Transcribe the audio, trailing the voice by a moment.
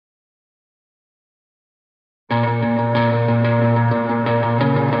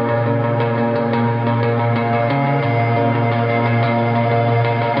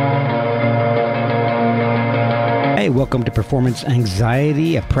Welcome to Performance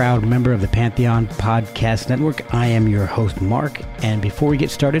Anxiety, a proud member of the Pantheon Podcast Network. I am your host, Mark, and before we get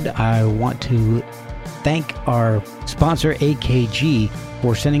started, I want to thank our sponsor, AKG,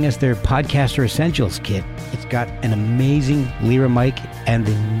 for sending us their Podcaster Essentials kit. It's got an amazing Lyra mic and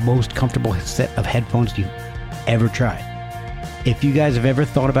the most comfortable set of headphones you've ever tried. If you guys have ever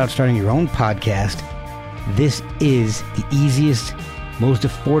thought about starting your own podcast, this is the easiest, most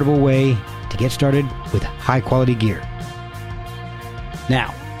affordable way to get started with high-quality gear.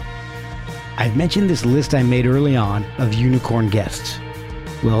 Now, I've mentioned this list I made early on of unicorn guests.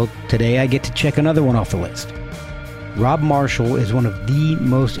 Well, today I get to check another one off the list. Rob Marshall is one of the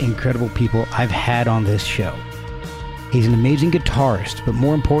most incredible people I've had on this show. He's an amazing guitarist, but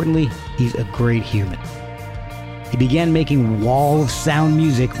more importantly, he's a great human. He began making wall of sound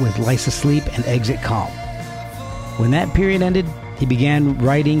music with Lice Asleep and Exit Calm. When that period ended, he began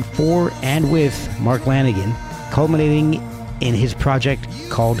writing for and with Mark Lanegan, culminating in his project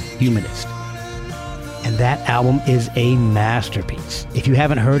called Humanist. And that album is a masterpiece. If you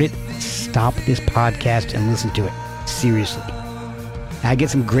haven't heard it, stop this podcast and listen to it. Seriously. I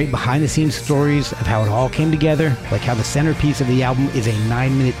get some great behind-the-scenes stories of how it all came together, like how the centerpiece of the album is a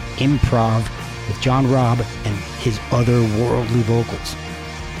 9-minute improv with John Robb and his otherworldly vocals.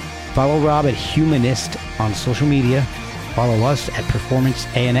 Follow Rob at Humanist on social media. Follow us at Performance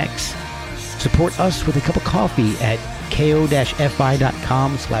ANX. Support us with a cup of coffee at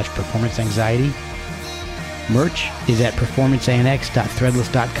ko-fi.com/performanceanxiety. Merch is at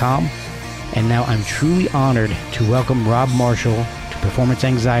performanceanx.threadless.com. And now I'm truly honored to welcome Rob Marshall to Performance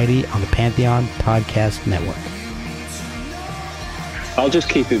Anxiety on the Pantheon Podcast Network. I'll just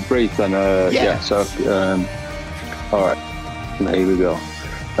keep it brief then. All right, here we go.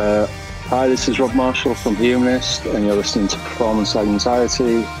 Hi, this is Rob Marshall from Humanist, and you're listening to Performance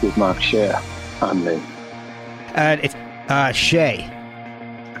Anxiety with Mark Shea and me. It's Shay.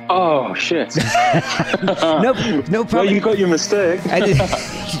 Oh, shit. No problem. Well, you got your mistake. I did.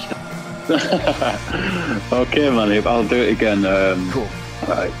 Okay, man, I'll do it again. Cool.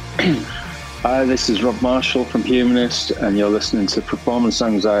 All right. Hi, this is Rob Marshall from Humanist, and you're listening to Performance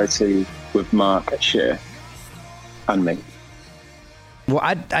Anxiety with Mark Shea and me. Well,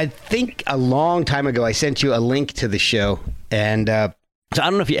 I think a long time ago I sent you a link to the show, and so I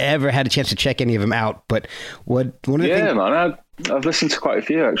don't know if you ever had a chance to check any of them out, but one of the things... man, I've listened to quite a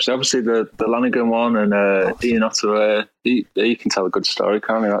few, actually. Obviously, the Lanegan one and Ian Ottaway. You can tell a good story,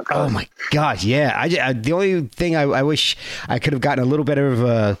 can't you? That guy? Oh, my gosh, yeah. I the only thing I wish I could have gotten a little better of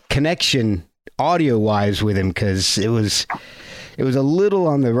a connection audio-wise with him, because it was a little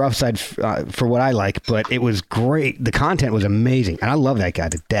on the rough side for what I like, but it was great. The content was amazing, and I love that guy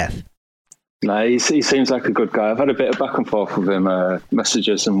to death. No, he seems like a good guy. I've had a bit of back and forth with him,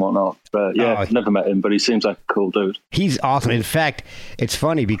 messages and whatnot. But yeah, never met him, but he seems like a cool dude. He's awesome. In fact, it's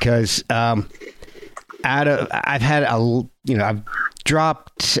funny because I've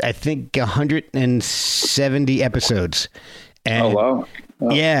dropped, I think, 170 episodes. And, oh, wow.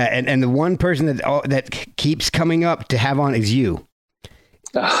 Yeah, and the one person that keeps coming up to have on is you.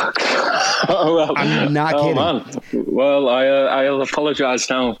 Oh, well, I'm not kidding. Man. Well, I'll apologize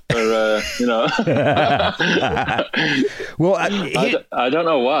now for Well, I don't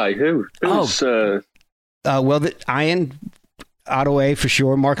know why. Who's Ian Ottaway for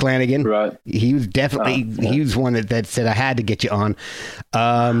sure. Mark Lanegan, right? He was definitely he was one that said I had to get you on.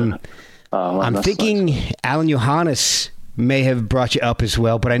 Man, I'm thinking nice. Alan Johannes may have brought you up as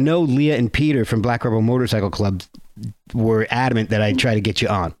well, but I know Leah and Peter from Black Rebel Motorcycle Club were adamant that I try to get you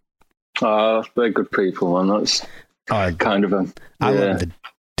on. They're good people, man. That's kind of them. I love the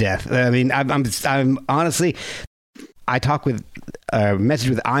death. I mean, I'm honestly, I talk with, message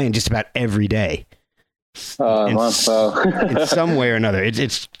with Ian just about every day. In some way or another.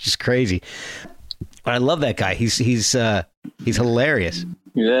 It's just crazy. But I love that guy. He's hilarious.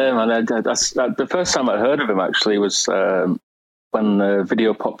 Yeah, man. That's the first time I heard of him actually was when the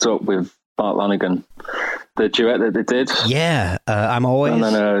video popped up with Mark Lanegan, the duet that they did. Yeah, I'm always. And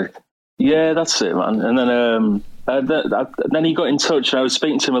then, yeah, that's it, man. And then he got in touch, and I was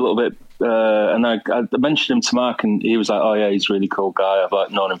speaking to him a little bit, and I mentioned him to Mark, and he was like, "Oh yeah, he's a really cool guy. I've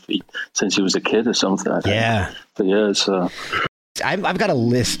known him since he was a kid or something." I think, for years. So. I've got a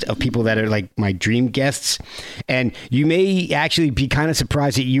list of people that are like my dream guests, and you may actually be kind of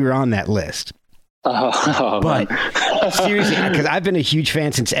surprised that you were on that list. But seriously, because I've been a huge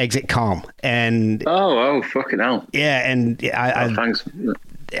fan since Exit Calm, and fucking hell, yeah, and thanks.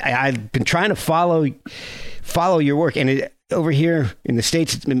 I've been trying to follow your work, and over here in the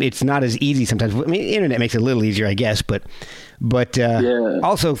States, it's not as easy sometimes. I mean, the internet makes it a little easier, I guess, but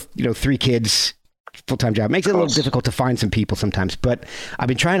also, 3 kids, full-time job. Makes it a little difficult to find some people sometimes, but I've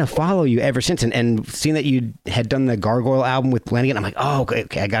been trying to follow you ever since, and seeing that you had done the Gargoyle album with Lanigan, I'm like, oh,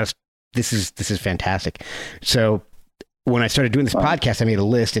 okay, I got to. This is fantastic. So when I started doing this podcast, I made a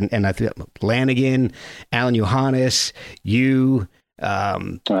list, and I thought Lanigan, Alan Johannes, you,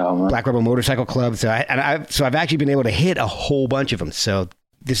 Black Rebel Motorcycle Club. So I've actually been able to hit a whole bunch of them. So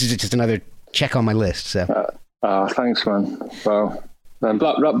this is just another check on my list. So thanks, man. Well,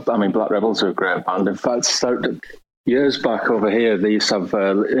 Black Rebels are a great band. In fact, years back over here, they used to have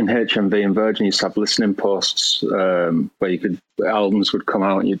in HMV and Virgin, used to have listening posts where albums would come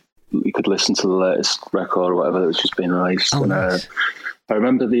out and you could listen to the latest record or whatever that was just being released. Oh, and nice. I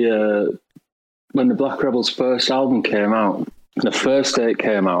remember when the Black Rebels' first album came out, the first day it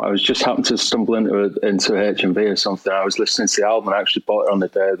came out, I was just happened to stumble into HMV or something. I was listening to the album and I actually bought it on the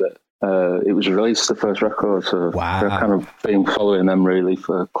day that it was released, the first record. So wow. I've kind of been following them really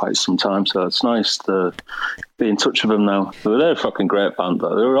for quite some time. So it's nice to be in touch with them now. They're a fucking great band,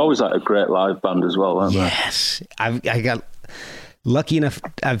 though. They were always like a great live band as well, weren't they? Yes. I got lucky enough.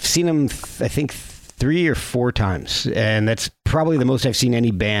 I've seen them, I think, 3 or 4 times, and that's probably the most I've seen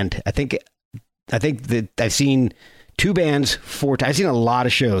any band. I think that I've seen 2 bands 4 times. I've seen a lot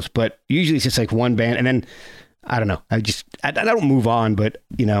of shows, but usually it's just like one band, and then I don't know. I don't move on, but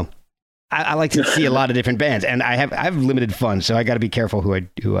you know, I like to see a lot of different bands, and I have limited funds, so I got to be careful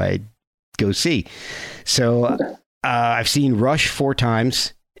who I go see. So I've seen Rush 4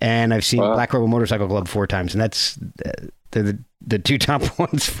 times, and I've seen Black Rebel Motorcycle Club 4 times, and that's the 2 top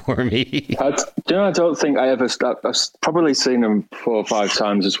ones for me. I don't think I ever. I've probably seen them 4 or 5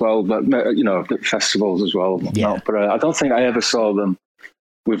 times as well, but you know, at festivals as well. Yeah. But I don't think I ever saw them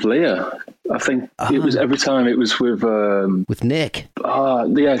with Leah. I think it was every time it was with Nick.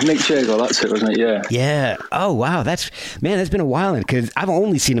 Nick Jago. That's it, wasn't it? Yeah. Yeah. Oh wow, that's been a while because I've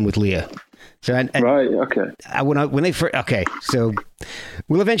only seen him with Leah. So right. Okay. When they first. Okay. So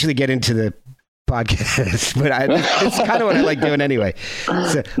we'll eventually get into the podcast, but it's kind of what I like doing anyway.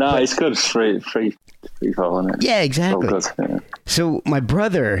 So, it's good. It's free following it. Yeah, exactly. Yeah. So my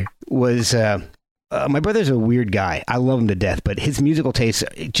brother was. My brother's a weird guy. I love him to death, but his musical taste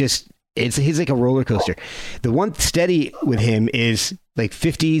he's like a roller coaster. The one steady with him is like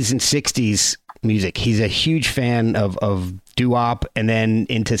 50s and 60s music. He's a huge fan of doo-wop, and then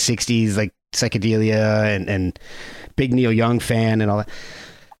into 60s like psychedelia and big Neil Young fan and all that.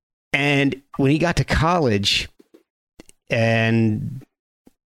 And when he got to college, and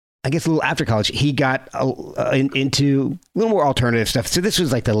I guess a little after college, he got into a little more alternative stuff. So this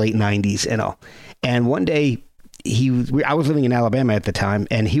was like the late 90s and all. And one day, I was living in Alabama at the time,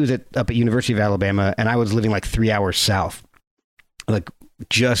 and he was up at University of Alabama, and I was living like 3 hours south, like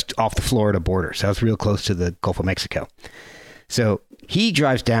just off the Florida border. So I was real close to the Gulf of Mexico. So he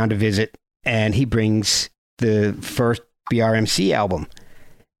drives down to visit, and he brings the first BRMC album.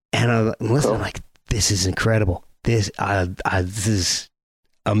 And I'm listening, I'm like, this is incredible. This is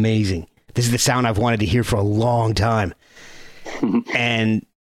amazing. This is the sound I've wanted to hear for a long time. And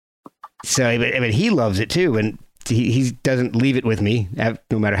so, I mean, he loves it too. And he doesn't leave it with me,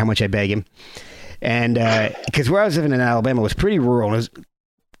 no matter how much I beg him. And because where I was living in Alabama was pretty rural.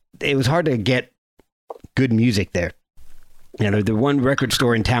 It was hard to get good music there. You know, the one record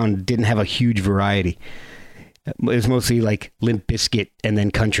store in town didn't have a huge variety. It was mostly like Limp Bizkit and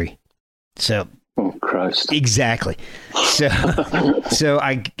then country. So, oh Christ! Exactly. So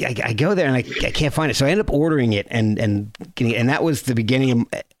I go there and I can't find it. So I end up ordering it and getting it, and that was the beginning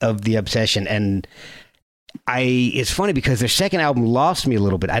of the obsession. And it's funny because their second album lost me a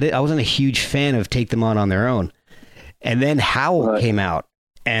little bit. I wasn't a huge fan of Take Them On Their Own, and then Howl came out,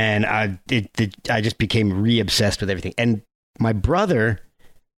 and I just became re-obsessed with everything. And my brother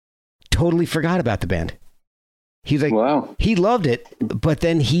totally forgot about the band. He's like, wow. He loved it, but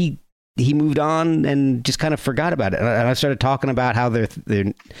then he moved on and just kind of forgot about it. And I started talking about how their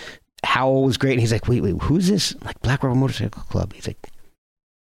Howl was great, and he's like, wait, who's this? I'm like, Black Rebel Motorcycle Club. He's like,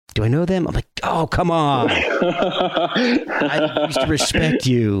 do I know them? I'm like, oh, come on. I used to respect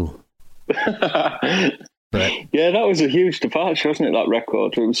you. But yeah, that was a huge departure, wasn't it? That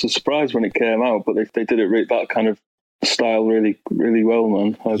record. It was a surprise when it came out, but they did it that kind of style really, really well,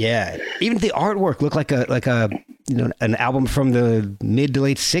 man. Yeah, even the artwork looked like a an album from the mid to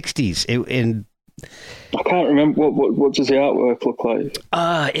late '60s. I can't remember what does the artwork look like.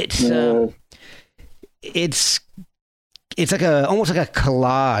 It's like almost like a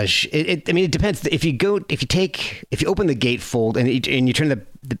collage. I mean, it depends. If you open the gatefold and you turn the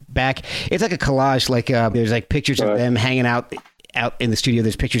back, it's like a collage. Like there's like pictures of them hanging out in the studio.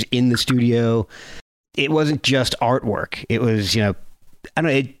 There's pictures in the studio. It wasn't just artwork. It was, I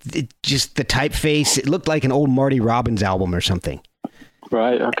don't know, it just the typeface, it looked like an old Marty Robbins album or something.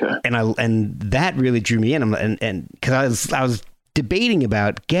 Right. Okay. And that really drew me in. And because I was debating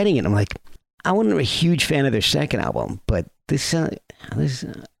about getting it. I'm like, I wasn't a huge fan of their second album, but this artwork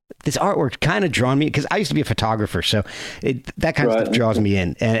kind of drawn me, because I used to be a photographer, so that kind of stuff draws me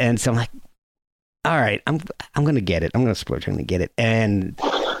in. And so I'm like, all right, I'm going to get it. I'm going to splurge. I'm going to get it. And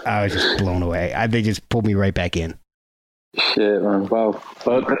I was just blown away. They just pulled me right back in. Shit, man. Wow.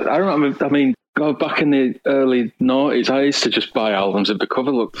 But I remember, I mean, back in the early 90s, I used to just buy albums if the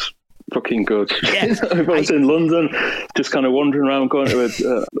cover looked fucking good. Yeah, if I was in London, just kind of wandering around, going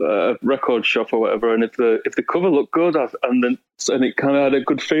to a record shop or whatever, and if the cover looked good, and it kind of had a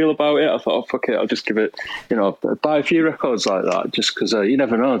good feel about it, I thought, oh, fuck it, I'll just give it, buy a few records like that, just because you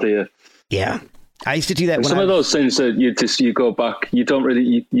never know, do you? Yeah. I used to do that. When of those things that you go back, you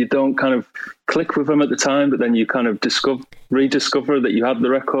don't kind of click with them at the time, but then you kind of rediscover that you had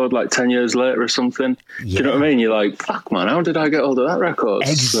the record like 10 years later or something. Yeah. Do you know what I mean? You're like, fuck, man, how did I get hold of that record?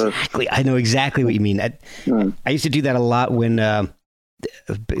 Exactly. I know exactly what you mean. I used to do that a lot when,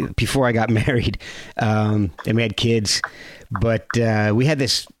 before I got married, and we had kids, but we had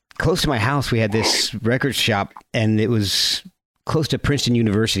this close to my house. We had this record shop, and it was close to Princeton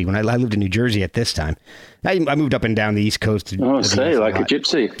University. When I lived in New Jersey at this time, I moved up and down the East Coast. Like a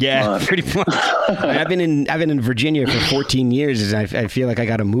gypsy. Yeah, pretty much. I've been in Virginia for 14 years, and I feel like I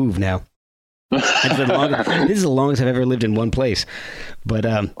got to move now. This is the longest I've ever lived in one place. But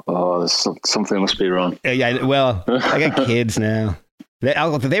something must be wrong. Yeah, well, I got kids now.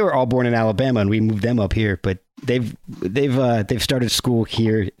 They were all born in Alabama, and we moved them up here. But they've started school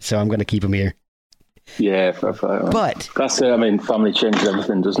here, so I'm going to keep them here. Yeah, but that's it. I mean, family changes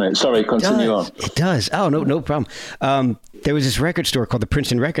everything, doesn't it? Sorry, continue on. It does. Oh, no problem. There was this record store called the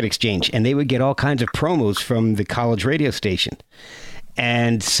Princeton Record Exchange, and they would get all kinds of promos from the college radio station.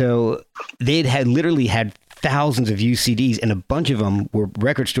 And so they'd literally had thousands of used CDs, and a bunch of them were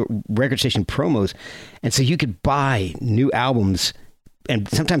record station promos. And so you could buy new albums, and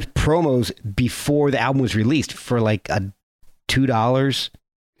sometimes promos before the album was released for like $2.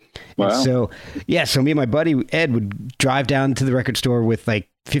 Wow. And so me and my buddy Ed would drive down to the record store with like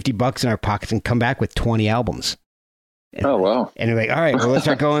 $50 in our pockets and come back with 20 albums. Oh, wow. And we're like, all right, well, let's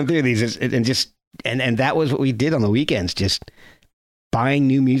start going through these. And that was what we did on the weekends, just buying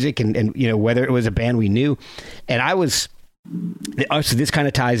new music and whether it was a band we knew. And so this kind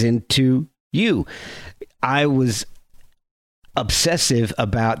of ties into you. I was obsessive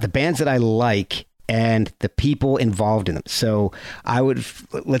about the bands that I like and the people involved in them. So I would,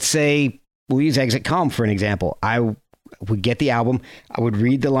 let's say, we'll use Exit Calm for an example. I would get the album. I would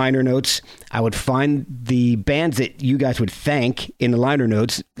read the liner notes. I would find the bands that you guys would thank in the liner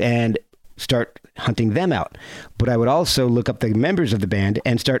notes and start hunting them out. But I would also look up the members of the band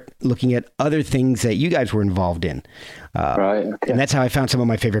and start looking at other things that you guys were involved in. Right. Okay. And that's how I found some of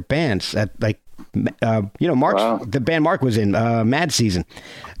my favorite bands. The band Mark was in, Mad Season.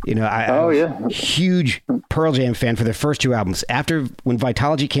 I was a huge Pearl Jam fan for their first two albums. After, when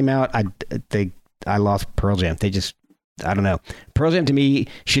Vitalogy came out, I lost Pearl Jam. I don't know. Pearl Jam to me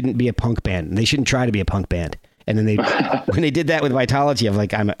shouldn't be a punk band. They shouldn't try to be a punk band. And then when they did that with Vitalogy, I'm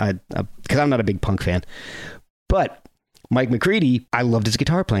like, because I'm not a big punk fan. But Mike McCready, I loved his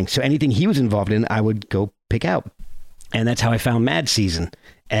guitar playing. So anything he was involved in, I would go pick out. And that's how I found Mad Season.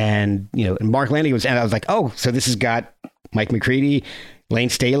 And, and Mark Lanigan and I was like, oh, so this has got Mike McCready, Lane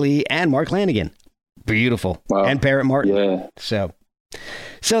Staley, and Mark Lanigan. Beautiful. Wow. And Barrett Martin. Yeah. So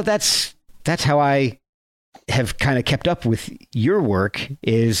that's how I have kind of kept up with your work,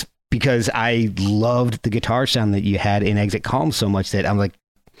 is because I loved the guitar sound that you had in Exit Calm so much that I'm like,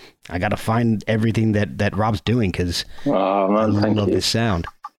 I got to find everything that Rob's doing, because I love this sound.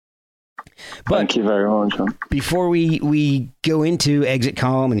 But thank you very much, man. Before we go into Exit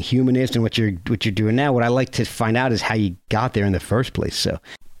Calm and Humanist and what you're doing now, what I like to find out is how you got there in the first place. So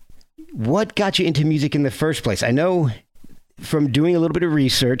what got you into music in the first place? I know from doing a little bit of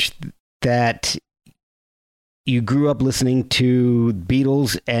research that you grew up listening to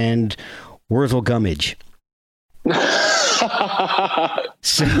Beatles and Wurzel Gummidge.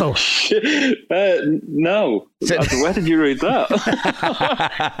 So no. Where did you read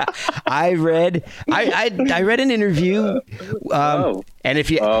that? I read an interview. And if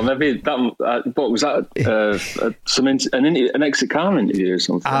you maybe that what was that? An Exit Calm interview or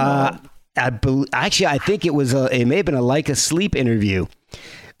something. I think it was it may have been a Like a Sleep interview,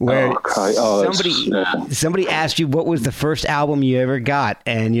 where somebody asked you what was the first album you ever got,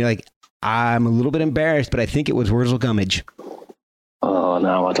 and you're like, I'm a little bit embarrassed, but I think it was Wurzel Gummidge. Oh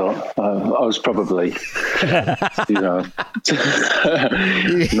no, I don't. I was probably, I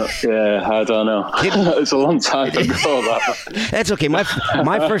don't know. It's a long time ago. That's okay. My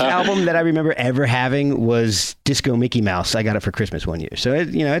first album that I remember ever having was Disco Mickey Mouse. I got it for Christmas one year, so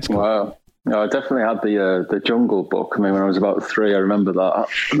it's cool. Wow. No, I definitely had the Jungle Book. I mean, when I was about 3, I remember that.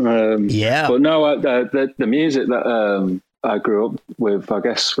 Yeah. But no, the music that I grew up with, I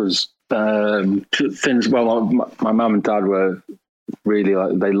guess, was things. Well, my mum and dad were really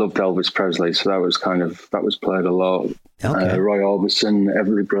they loved Elvis Presley, so that was played a lot. Okay. Roy Orbison,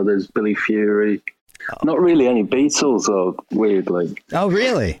 Everly Brothers, Billy Fury. Not really any Beatles, though. Weirdly. Oh,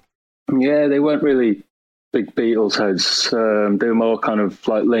 really? Yeah, they weren't really big Beatles heads. They were more kind of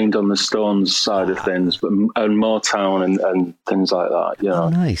like leaned on the Stones side of things, and Motown and things like that. You know? Oh,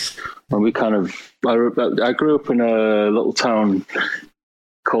 nice. And we I grew up in a little town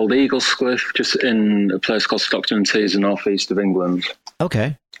called Eaglescliffe, just in a place called Stockton-on-Tees, in the northeast of England.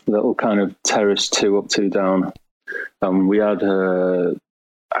 Okay. Little kind of terrace, 2 up, 2 down. We had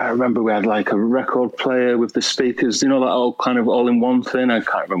I remember we had like a record player with the speakers, that all kind of all in one thing. I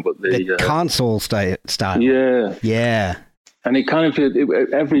can't remember what the console style. Yeah. Yeah. And it kind of,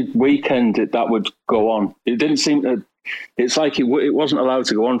 every weekend that would go on. It didn't seem to, it's like it wasn't allowed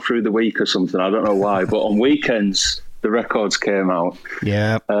to go on through the week or something. I don't know why, but on weekends, the records came out.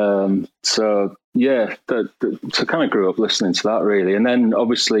 Yeah. So yeah, so kind of grew up listening to that really. And then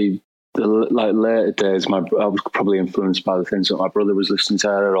obviously the later days, I was probably influenced by the things that my brother was listening to,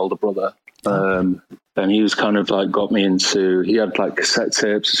 our older brother. And he was kind of like got me into, he had like cassette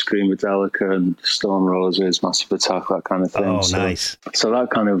tapes of Screamadelica and Stone Roses, Massive Attack, that kind of thing. Oh, nice. So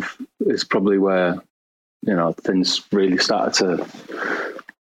that kind of is probably where, things really started to,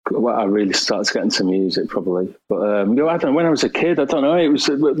 I really started to get into music probably. But I don't know, when I was a kid, I don't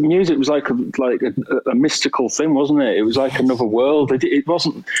know, music was like a mystical thing, wasn't it? It was like another world.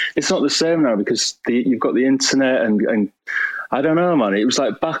 It's not the same now because you've got the internet and I don't know, man. It was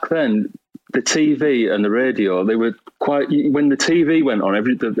like back then, the TV and the radio, they were quite, when the TV went on,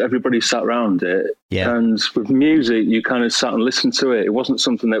 everybody sat around it. Yeah. And with music, you kind of sat and listened to it. It wasn't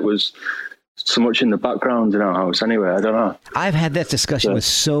something that was so much in the background in our house anyway. I don't know. I've had that discussion with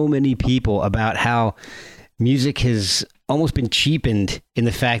so many people about how music has almost been cheapened in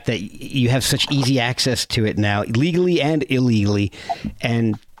the fact that you have such easy access to it now, legally and illegally,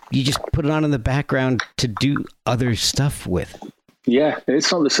 and you just put it on in the background to do other stuff with. Yeah,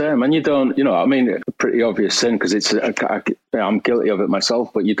 it's not the same. And you don't, a pretty obvious sin because I'm guilty of it myself,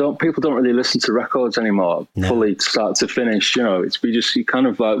 but people don't really listen to records anymore, fully start to finish. You kind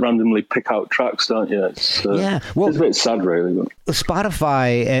of like randomly pick out tracks, don't you? It's a bit sad, really. But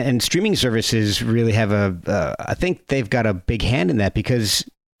Spotify and streaming services really have I think they've got a big hand in that because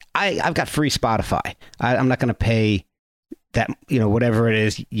I've got free Spotify. I'm not going to pay that, whatever it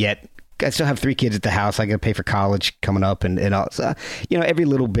is yet. I still have 3 kids at the house. I got to pay for college coming up and all. So, every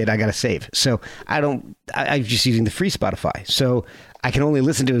little bit I got to save. So I'm just using the free Spotify. So I can only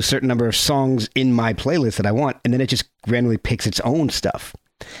listen to a certain number of songs in my playlist that I want. And then it just randomly picks its own stuff.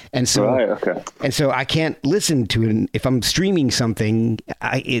 And so, right, okay. And so I can't listen to it if I'm streaming something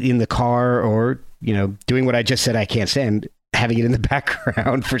in the car or, doing what I just said I can't stand, having it in the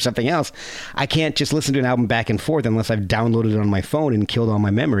background for something else. I can't just listen to an album back and forth unless I've downloaded it on my phone and killed all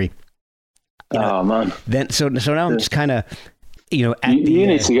my memory. Oh man! So now I'm just kind of, you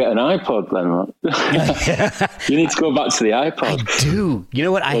need to get an iPod then, man. You need to go back to the iPod. I do. You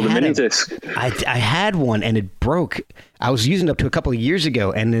know what? I had mini disc. I had one and it broke. I was using it up to a couple of years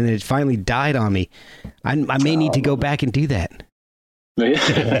ago, and then it finally died on me. I may need to go back and do that.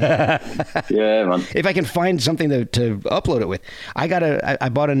 Yeah, man. If I can find something to upload it with, I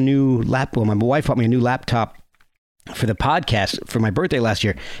bought a new laptop. Well, my wife bought me a new laptop for the podcast for my birthday last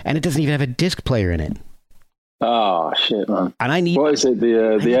year, and it doesn't even have a disc player in it. Oh shit, man! And I need. What is it? The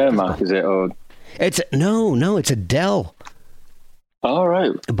AirMac, is it? Or it's no, it's a Dell. All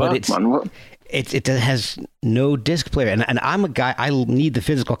right, but it has no disc player, and I'm a guy. I need the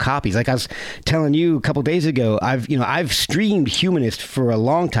physical copies. Like I was telling you a couple days ago, I've streamed Humanist for a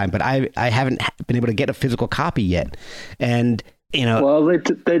long time, but I haven't been able to get a physical copy yet, and. Well,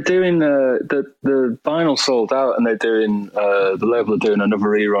 they're doing the vinyl sold out, and they're doing the label are doing another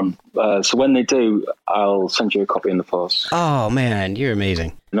rerun. So when they do, I'll send you a copy in the post. Oh man, you're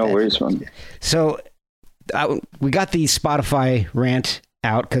amazing. No worries, man. So we got the Spotify rant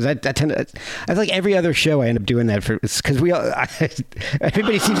out because I tend to. I like every other show I end up doing that because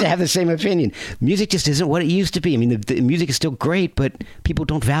everybody seems to have the same opinion. Music just isn't what it used to be. I mean, the music is still great, but people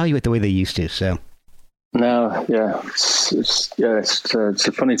don't value it the way they used to. So. No, yeah, it's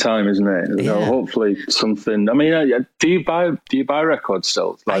a funny time, isn't it? Yeah. You know, hopefully something. I mean, do you buy records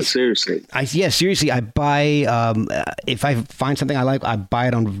still? Like seriously? Seriously. I buy if I find something I like, I buy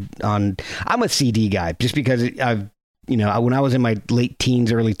it on. I'm a CD guy just because when I was in my late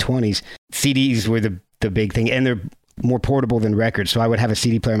teens, early 20s, CDs were the big thing, and they're more portable than records. So I would have a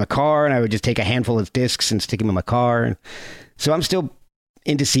CD player in my car, and I would just take a handful of discs and stick them in my car. So I'm still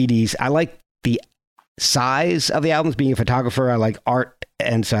into CDs. I like the size of the albums. Being a photographer, I like art,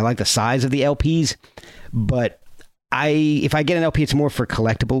 and so I like the size of the LPs. But if I get an LP, it's more for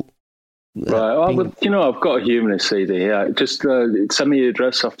collectible. Right. Well, I've got a Humanist CD. Yeah, just send me your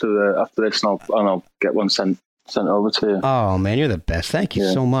address after this, and I'll get one sent over to you. Oh man, you're the best. Thank you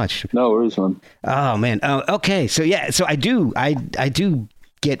so much. No worries, man. Oh man. Okay. So I do love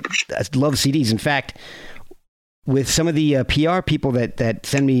CDs. In fact, with some of the PR people that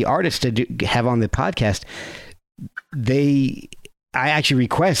send me artists to have on the podcast, I actually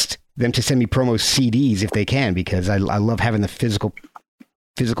request them to send me promo CDs if they can, because I love having the physical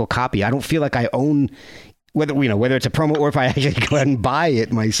copy. I don't feel like I own, whether it's a promo or if I actually go ahead and buy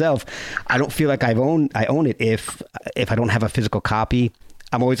it myself. I don't feel like I own it if I don't have a physical copy.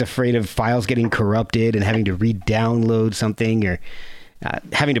 I'm always afraid of files getting corrupted and having to re-download something, or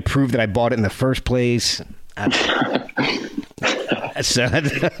having to prove that I bought it in the first place. So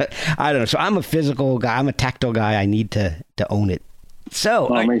I don't know. So I'm a physical guy. I'm a tactile guy. I need to own it. So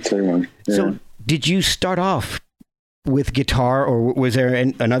me too, man. Yeah. So did you start off with guitar, or was there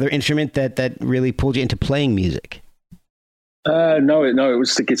another instrument that really pulled you into playing music? No, it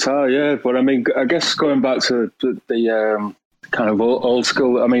was the guitar. Yeah, but I mean, I guess going back to the kind of old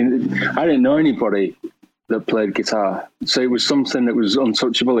school. I mean, I didn't know anybody that played guitar, so it was something that was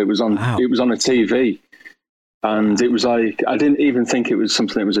untouchable. It was on. Wow. It was on a TV. And it was like, I didn't even think it was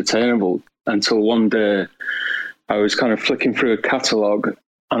something that was attainable until one day I was kind of flicking through a catalogue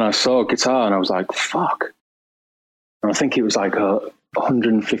and I saw a guitar and I was like, fuck. And I think it was like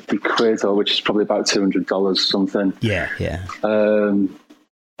 150 quid, or which is probably about $200 something. Yeah.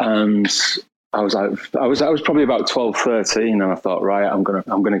 And I was like, I was probably about 12, 13, and I thought, right, I'm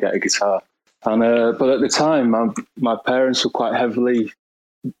gonna get a guitar. And but at the time, my parents were quite heavily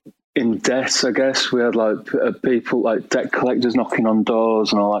in debt, I guess. We had like people like debt collectors knocking on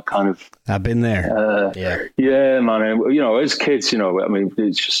doors and all that kind of. I've been there. Yeah, man. And, as kids, I mean,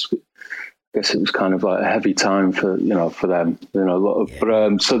 it's just. I guess it was kind of like a heavy time for them. A lot of.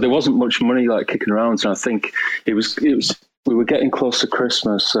 But so there wasn't much money like kicking around, and I think it was. We were getting close to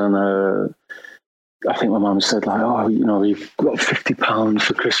Christmas, and I think my mum said like, "Oh, you've got £50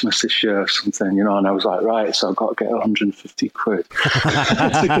 for Christmas this year or something," and I was like, "Right, so I've got to get 150 quid."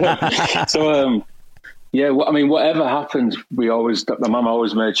 So, I mean, whatever happened, my mum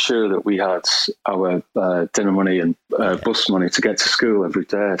always made sure that we had our dinner money and bus money to get to school every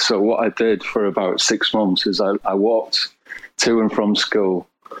day. So what I did for about 6 months is I walked to and from school.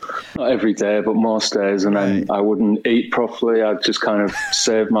 Not every day, but most days, and then I wouldn't eat properly. I'd just kind of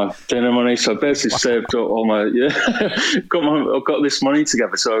save my dinner money. So I basically saved up all my got this money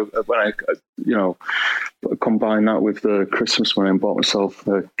together. So when I combined that with the Christmas money and bought myself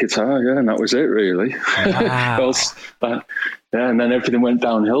a guitar, and that was it really. Wow. And then everything went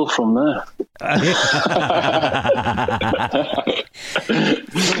downhill from there.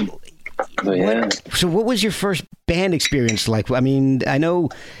 So what was your first band experience like? I mean, I know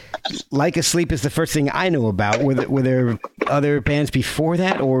Like Asleep is the first thing I know about. Were there other bands before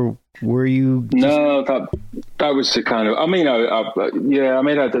that, or were you? No, that was the kind of. I mean,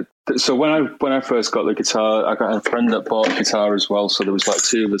 so when I first got the guitar, I got a friend that bought a guitar as well. So there was like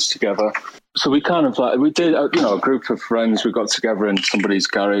two of us together. So we kind of like we did, a group of friends. We got together in somebody's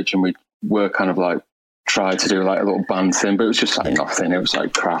garage, and we were kind of like. Tried to do like a little band thing, but it was just like nothing. It was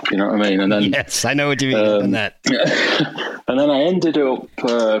like crap, you know what I mean? And then yes, I know what you mean. On that. And then I ended up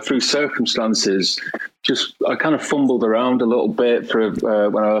through circumstances. I kind of fumbled around a little bit for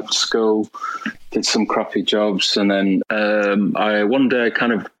when I left school. Did some crappy jobs, and then I one day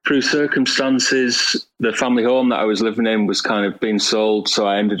kind of through circumstances, the family home that I was living in was kind of being sold. So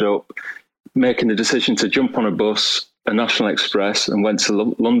I ended up making the decision to jump on a bus. A National Express, and went to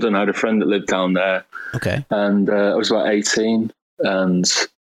London. I had a friend that lived down there. Okay. And I was about 18, and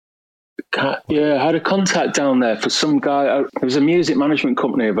I had a contact down there for some guy. There was a music management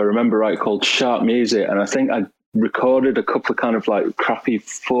company, if I remember right, called Sharp Music, and I think I recorded a couple of kind of like crappy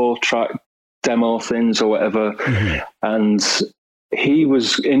 4-track demo things or whatever. Mm-hmm. And he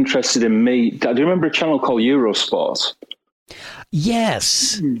was interested in me. Do you remember a channel called Eurosport?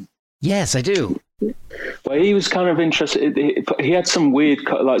 Yes.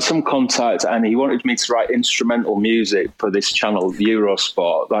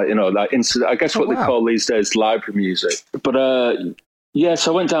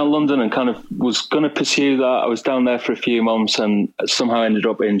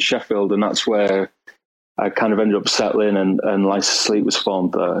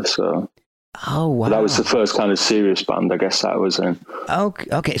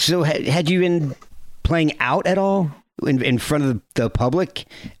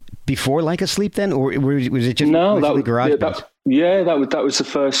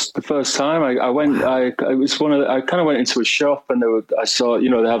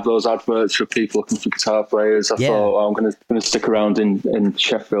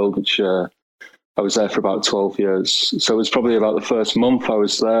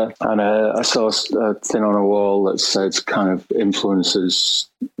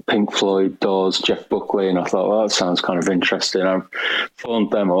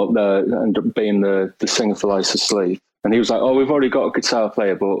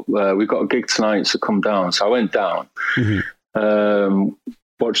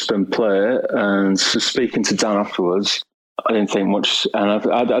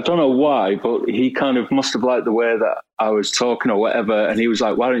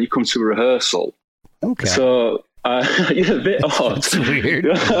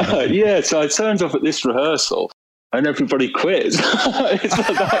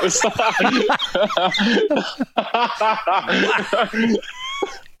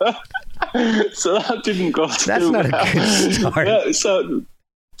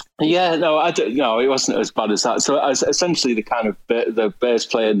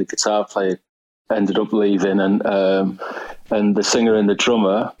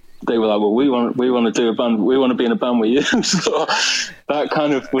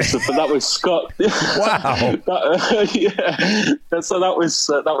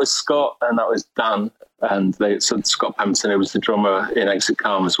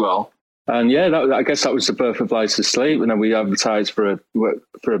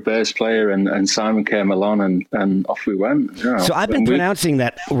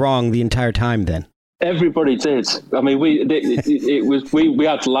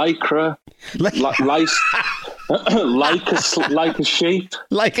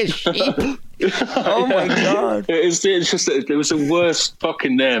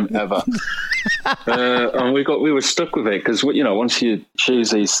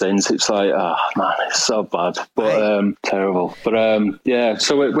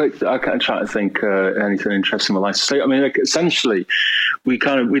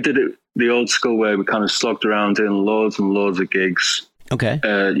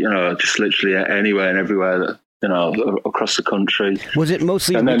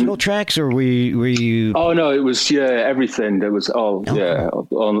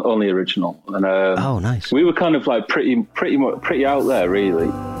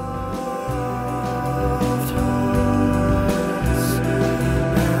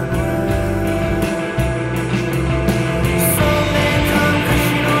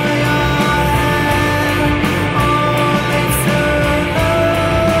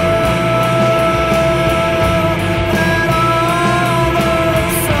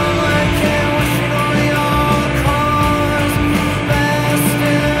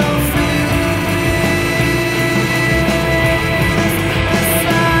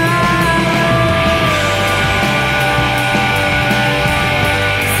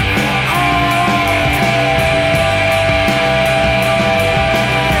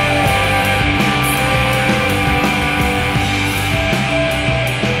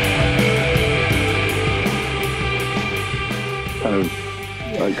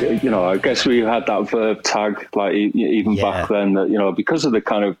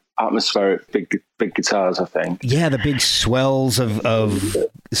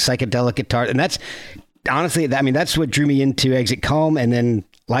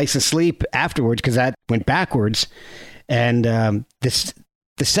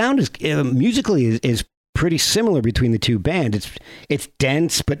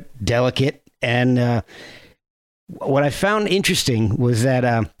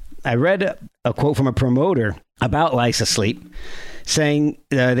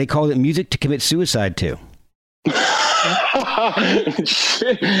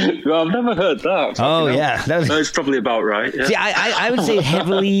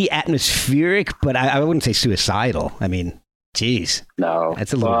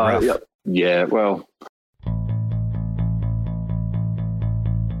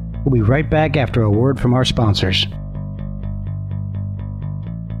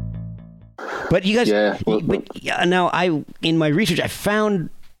 But you guys, Yeah. now in my research, I found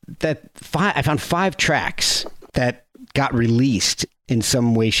five tracks that got released in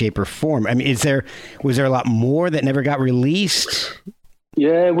some way, shape, or form. I mean, was there a lot more that never got released?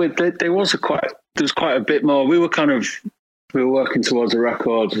 Yeah, there was quite a bit more. We were working towards a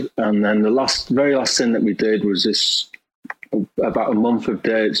record, and then the very last thing that we did was this, about a month of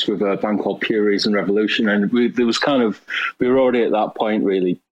dates with a band called Pure Reason Revolution, and we were already at that point,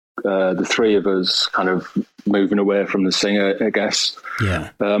 really, the three of us kind of moving away from the singer, I guess. Yeah.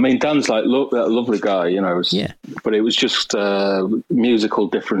 I mean, Dan's like a lovely guy, you know. But it was just musical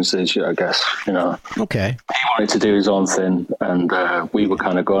differences, I guess, you know. Okay. He wanted to do his own thing, and we were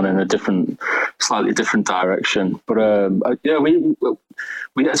kind of going in a slightly different direction. But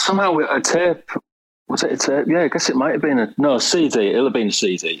we somehow a tape. Was it a tape? Yeah, I guess it might have been a CD. It'll have been a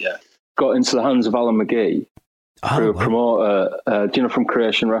CD. Yeah, got into the hands of Alan McGee through a promoter. Do you know, from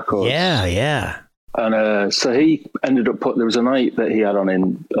Creation Records? Yeah. And so he ended up there was a night that he had on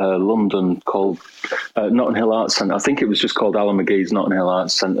in London called Notting Hill Arts Centre. I think it was just called Alan McGee's Notting Hill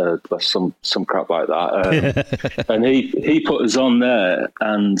Arts Centre, some crap like that. And he put us on there,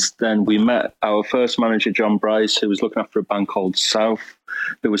 and then we met our first manager, John Bryce, who was looking after a band called South,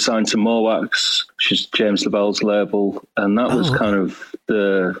 who was signed to Mowax, which is James LaBelle's label, and that was kind of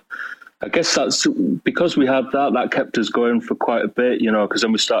I guess that's because we had that kept us going for quite a bit, you know, because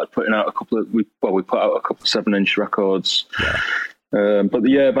then we started putting out we put out a couple of 7-inch records. Yeah. But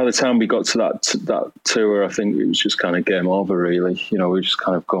by the time we got to that tour, I think it was just kind of game over, really. You know, we were just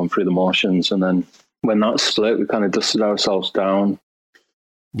kind of going through the motions, and then when that split, we kind of dusted ourselves down,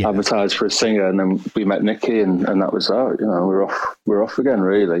 advertised for a singer, and then we met Nicky, and that was that. You know, we're off again,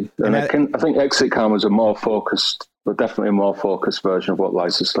 really. And I think Exit Calm was definitely a more focused version of what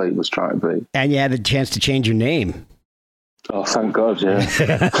Lies Asleep was trying to be. And you had the chance to change your name. Oh, thank God, yeah.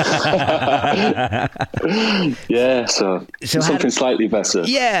 Yeah, so something slightly better.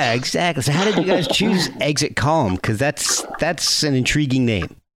 Yeah, exactly. So how did you guys choose Exit Calm? Because that's an intriguing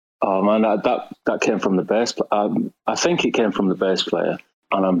name. Oh, man, that came from the bass. I think it came from the bass player,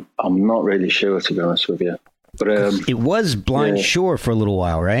 and I'm not really sure, to be honest with you. But it was Blind Shore for a little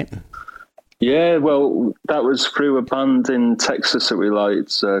while, right? Yeah, well, that was through a band in Texas that we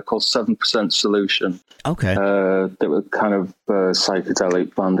liked called 7% Solution. Okay. They were kind of a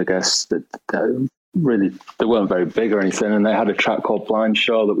psychedelic band, I guess, that really, they weren't very big or anything, and they had a track called Blind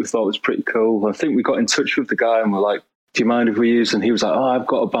Shore that we thought was pretty cool. I think we got in touch with the guy and we're like, do you mind if we use? And he was like, oh, I've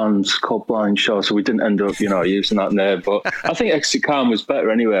got a band called Blind Shore, so we didn't end up, using that name. But I think Exit Calm was better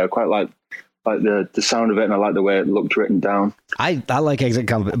anyway. I quite like the sound of it, and I like the way it looked written down. I like Exit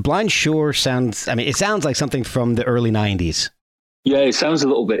Calm. Blind Shore sounds like something from the early 90s. Yeah, it sounds a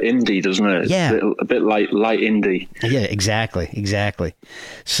little bit indie, doesn't it? Yeah. A bit light indie. Yeah, exactly.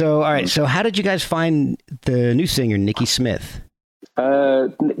 So, all right, so how did you guys find the new singer, Nicky Smith?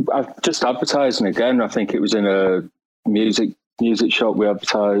 I've just advertising again. I think it was in a music shop we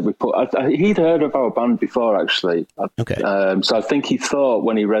advertised. He'd heard of our band before, actually. Okay. So I think he thought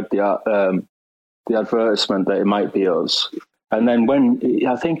when he read the advertisement that it might be us. And then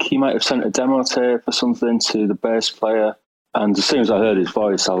I think he might have sent a demo tape or something to the bass player. And as soon as I heard his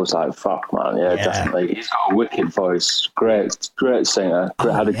voice, I was like, fuck, man, yeah. Definitely. He's got a wicked voice. Great singer.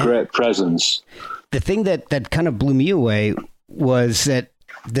 Had a great presence. The thing that kind of blew me away was that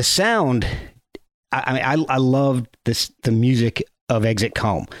the sound, I loved the music of Exit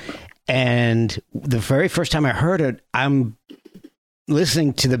Calm. And the very first time I heard it, I'm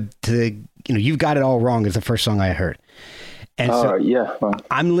listening to the You've Got It All Wrong is the first song I heard. And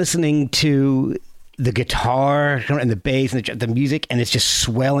I'm listening to the guitar and the bass and the music, and it's just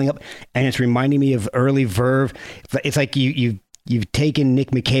swelling up, and it's reminding me of early Verve. It's like you've taken Nick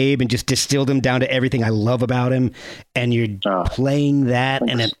McCabe and just distilled him down to everything I love about him, and you're playing that.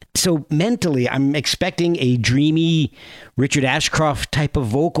 Thanks. So mentally, I'm expecting a dreamy Richard Ashcroft type of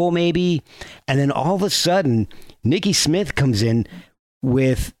vocal, maybe, and then all of a sudden, Nicky Smith comes in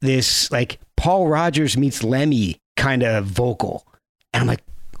with this like Paul Rogers meets Lemmy kind of vocal, and I'm like,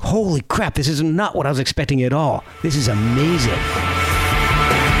 holy crap, this is not what I was expecting at all. This is amazing.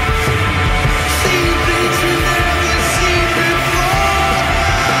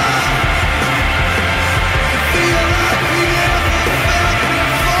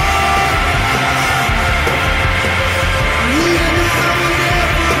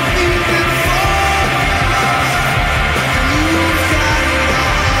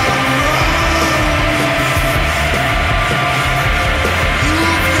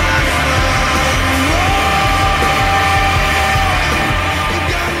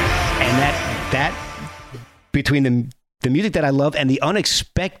 Between the music that I love and the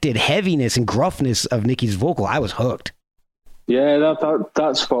unexpected heaviness and gruffness of Nicky's vocal. I was hooked. Yeah,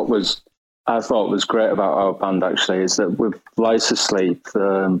 that's what I thought was great about our band, actually, is that with Lies Asleep,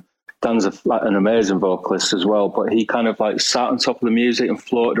 Dan's an amazing vocalist as well, but he kind of like sat on top of the music and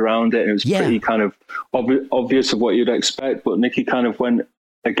floated around it. And it was pretty kind of obvious of what you'd expect, but Nicky kind of went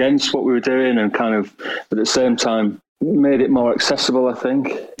against what we were doing and kind of at the same time made it more accessible, I think,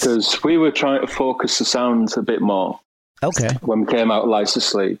 because we were trying to focus the sound a bit more. Okay. When we came out of Lies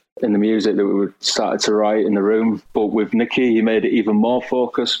Asleep in the music that we started to write in the room. But with Nicky, he made it even more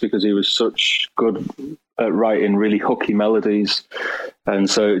focused because he was such good at writing really hooky melodies. And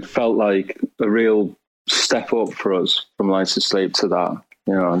so it felt like a real step up for us from Lies Asleep to that,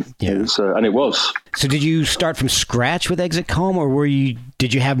 you know. And it was. So did you start from scratch with Exit Comb, or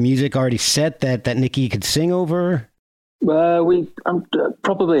did you have music already set that Nicky could sing over? We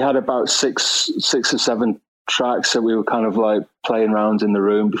probably had about six or seven tracks that we were kind of like playing around in the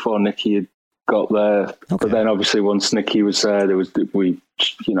room before Nicky had got there. Okay. But then obviously once Nicky was there, you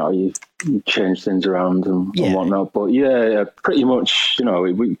change things around and whatnot. But yeah, pretty much, you know,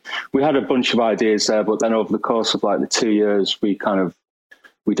 we had a bunch of ideas there, but then over the course of like the 2 years, we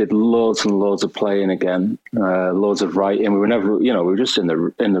did loads and loads of playing again, loads of writing. We were just in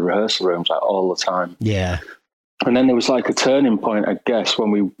the rehearsal rooms like all the time. Yeah. And then there was like a turning point, I guess,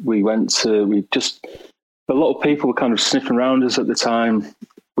 when a lot of people were kind of sniffing around us at the time.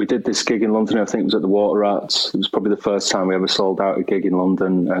 We did this gig in London, I think it was at the Water Rats. It was probably the first time we ever sold out a gig in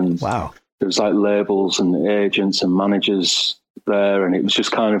London. And wow. There was like labels and agents and managers there. And it was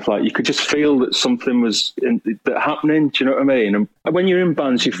just kind of like, you could just feel that something was happening. Do you know what I mean? And when you're in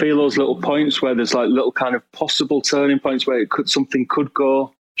bands, you feel those little points where there's like little kind of possible turning points where something could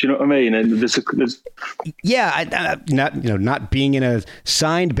go. Do you know what I mean? And not being in a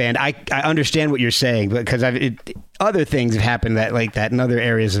signed band, I understand what you're saying, because other things have happened like that in other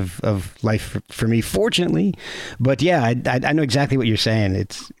areas of life for me, fortunately. But yeah, I know exactly what you're saying.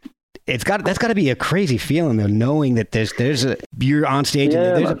 That's got to be a crazy feeling though, knowing that you're on stage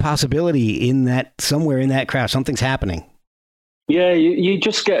and there's a possibility in that somewhere in that crowd something's happening. Yeah, you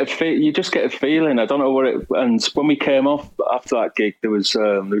just get a feeling. I don't know what it. And when we came off after that gig, there was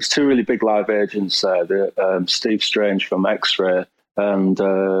two really big live agents there. Steve Strange from X-Ray and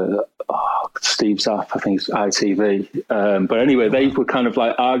Steve Zapp, I think it's ITV. But anyway, they were kind of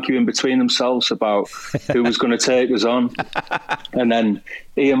like arguing between themselves about who was going to take us on. And then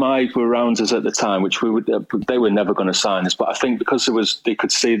EMI were around us at the time, which they were never going to sign us. But I think because they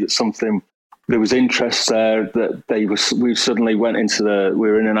could see that there was interest there, that we suddenly went we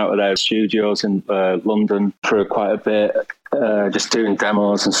were in and out of their studios in London for quite a bit, just doing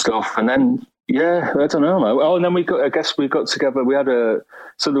demos and stuff. And then, I don't know. Oh, and then we got together.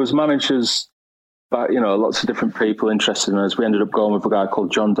 So there was managers, but, lots of different people interested in us. We ended up going with a guy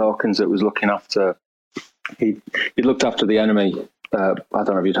called John Dawkins that was looking after, he looked after The Enemy. I don't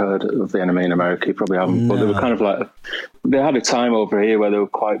know if you'd heard of The Enemy in America. You probably haven't. No. But they were kind of like, they had a time over here where they were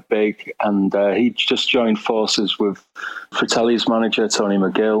quite big, and he just joined forces with Fratelli's manager, Tony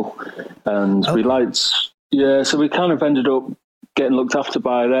McGill, and we liked, so we kind of ended up getting looked after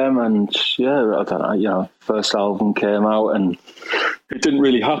by them, and I don't know, first album came out, and it didn't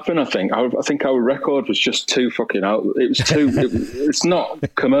really happen, I think. I think our record was just too fucking out. It was too, it's not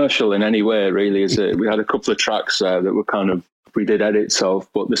commercial in any way, really, is it? We had a couple of tracks there that were kind of, we did edits of,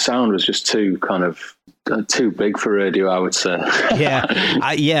 but the sound was just too big for radio, I would say.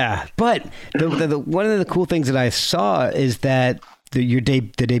 Yeah. But the one of the cool things that I saw is that the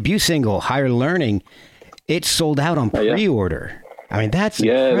debut single, Higher Learning, it sold out on pre-order. I mean, that's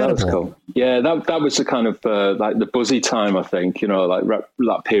incredible. That was cool. Yeah, that was the kind of like the buzzy time, I think, like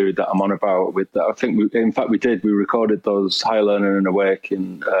that period that I'm on about. With that, I think we recorded those Higher Learning and Awake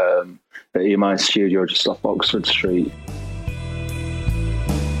in the EMI studio just off Oxford Street.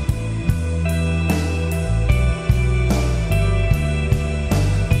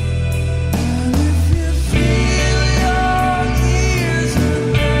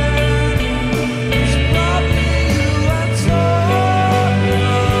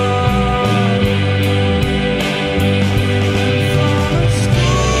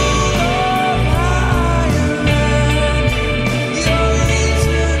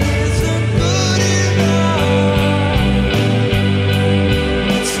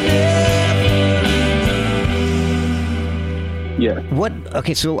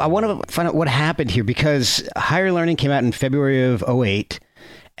 Okay, so I want to find out what happened here, because Higher Learning came out in February of 2008,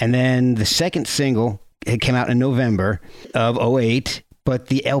 and then the second single came out in November of 2008, but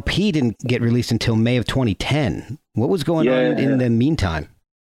the LP didn't get released until May of 2010. What was going on in the meantime?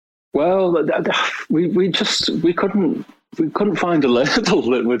 Well, we couldn't find a label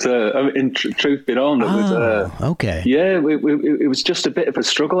that was. Truth be known, that was. Okay. Yeah, it was just a bit of a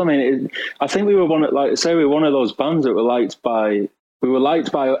struggle. I mean, I think we were one of those bands that were liked by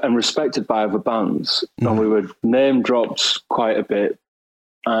and respected by other bands, and we were name dropped quite a bit.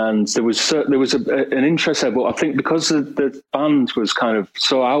 And there was an interest there, but I think because the band was kind of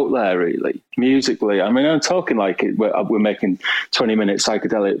so out there, really musically. I mean, I'm talking like we're making 20-minute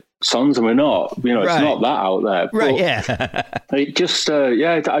psychedelic songs, and we're not. You know, it's not that out there. Right? Yeah. It just,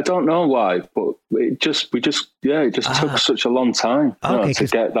 I don't know why, but it just took such a long time to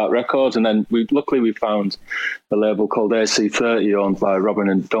get that record, and then luckily we found a label called AC30 owned by Robin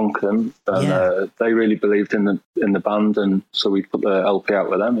and Duncan, and they really believed in the band, and so we put the LP out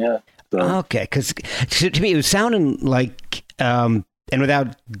with them. Yeah. So. Okay, because to me it was sounding like, and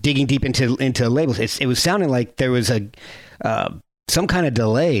without digging deep into labels, it was sounding like there was some kind of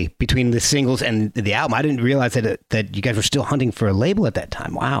delay between the singles and the album. I didn't realize that you guys were still hunting for a label at that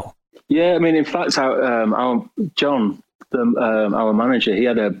time. Wow. Yeah, I mean, in fact, our John, our manager, he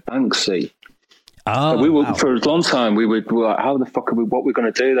had a Banksy. Oh, for a long time, we were like, how the fuck what we're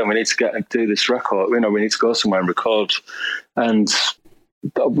going to do then? We need to do this record. You know, we need to go somewhere and record. And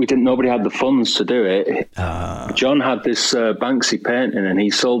nobody had the funds to do it. John had this Banksy painting, and he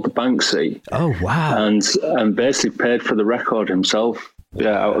sold the Banksy. Oh, wow. And basically paid for the record himself,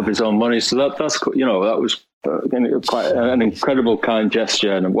 out of his own money. So that's that was quite an incredible kind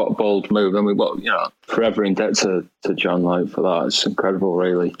gesture, and what a bold move. I mean, forever in debt to John for that. It's incredible,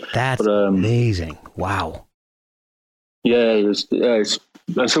 really. That's amazing. Wow. Yeah, it was.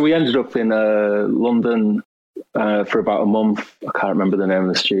 So we ended up in London for about a month. I can't remember the name of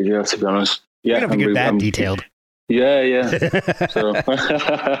the studio, to be honest. Yeah, you're gonna get that detailed. Yeah. So.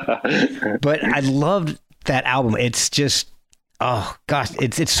 But I loved that album. It's just. Oh gosh,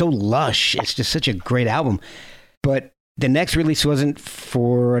 it's so lush. It's just such a great album. But the next release wasn't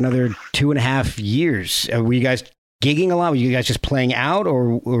for another 2.5 years. Were you guys gigging a lot? Were you guys just playing out,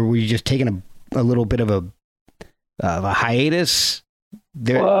 or were you just taking a little bit of a hiatus?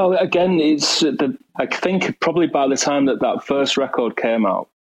 Well, again, I think probably by the time that first record came out,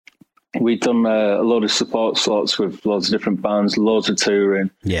 we'd done a load of support slots with loads of different bands, loads of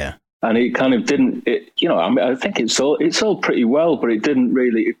touring. Yeah. And it kind of didn't, I think it sold pretty well, but it didn't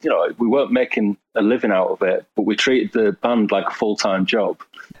really, we weren't making a living out of it, but we treated the band like a full-time job.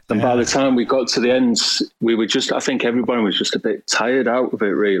 And by the time we got to the end, I think everybody was just a bit tired out of it,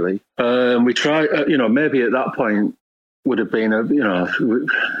 really. We tried, maybe at that point would have been,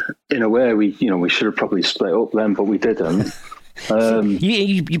 in a way, we should have probably split up then, but we didn't.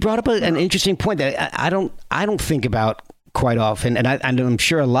 You brought up an interesting point that I don't think about quite often, and I'm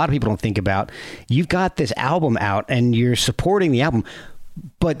sure a lot of people don't think about. You've got this album out and you're supporting the album,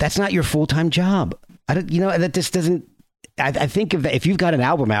 but that's not your full-time job. That just doesn't. I think if you've got an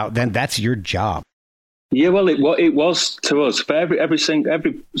album out, then that's your job. Yeah, well, it was to us. For every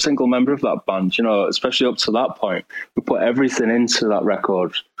single member of that band, especially up to that point, we put everything into that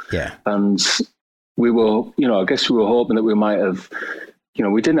record. Yeah, and we were, I guess we were hoping that we might have.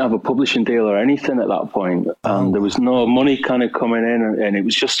 We didn't have a publishing deal or anything at that point, and there was no money kind of coming in, and it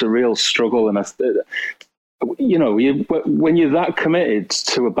was just a real struggle. And when you're that committed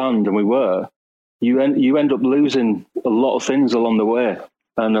to a band, and we were, you end up losing a lot of things along the way.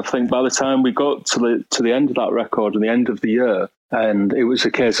 And I think by the time we got to the end of that record and the end of the year, and it was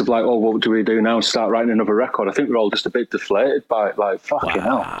a case of like, oh, what do we do now? Start writing another record. I think we're all just a bit deflated by it, like, fucking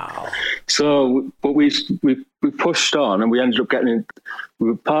hell. So, but we pushed on, and we ended up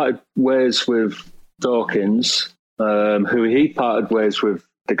we parted ways with Dawkins, who he parted ways with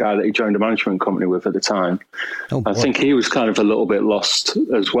the guy that he joined a management company with at the time. I think he was kind of a little bit lost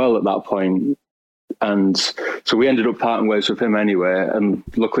as well at that point. And so we ended up parting ways with him anyway. And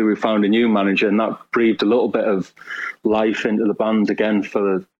luckily we found a new manager, and that breathed a little bit of life into the band again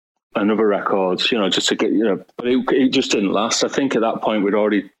for another record, just to get, but it just didn't last. I think at that point we'd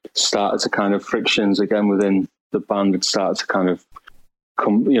already started to kind of frictions again within the band had started to kind of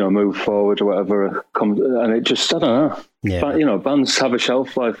come, move forward or whatever. And it just, I don't know. Yeah. But, bands have a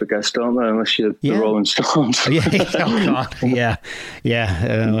shelf life, I guess, don't they? Unless you're the Rolling Stones. Oh, God. Yeah.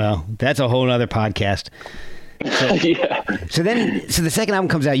 Well, that's a whole other podcast. So, So the second album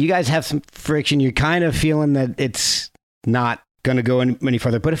comes out. You guys have some friction. You're kind of feeling that it's not going to go any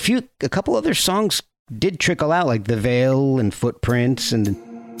further. But a couple other songs did trickle out, like The Veil and Footprints and.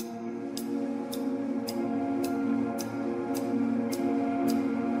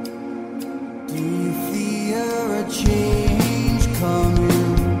 Change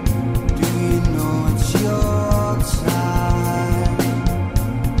coming. Do you know it's your time?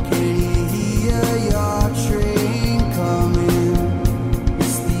 Can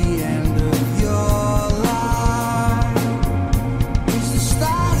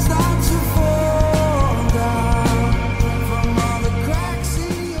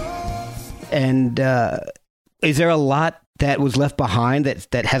And is there a lot that was left behind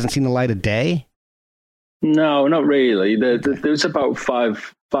that hasn't seen the light of day? No, not really. There's about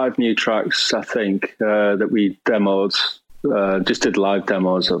five new tracks, I think, that we demoed, just did live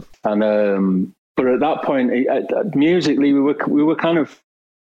demos of. And but at that point, musically, we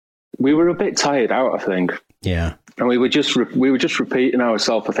were a bit tired out, I think. Yeah. And we were just repeating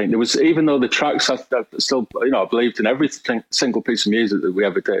ourselves. I think there was, even though the tracks, I still, I believed in every single piece of music that we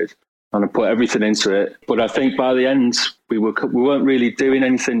ever did, and I put everything into it. But I think by the end, we weren't really doing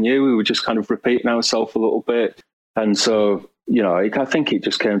anything new. We were just kind of repeating ourselves a little bit, and so I think it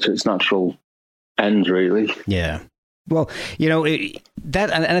just came to its natural end, really. Yeah. Well,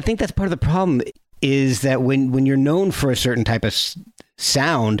 that, and I think that's part of the problem is that when you're known for a certain type of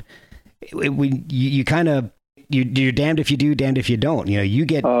sound, you kind of. You're damned if you do, damned if you don't. You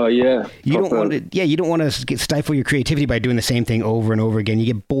get. Oh yeah. You don't want to. Yeah, you don't want to stifle your creativity by doing the same thing over and over again. You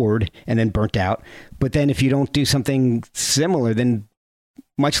get bored and then burnt out. But then if you don't do something similar, then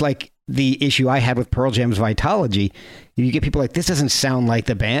much like the issue I had with Pearl Jam's Vitalogy, you get people like, this doesn't sound like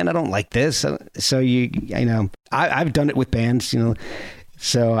the band. I don't like this. So I've done it with bands.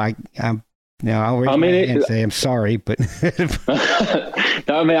 So I'll raise my hand and say I'm sorry, but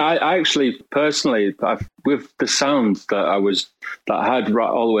no, I actually personally, with the sound that I had right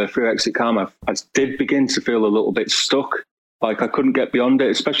all the way through Exit Calm, I did begin to feel a little bit stuck. Like I couldn't get beyond it,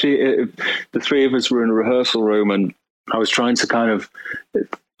 especially if the three of us were in a rehearsal room and I was trying to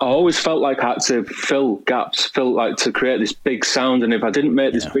I always felt like I had to fill gaps, to create this big sound. And if I didn't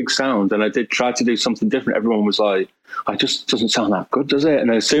make this big sound and I did try to do something different, everyone was like, it just doesn't sound that good, does it? And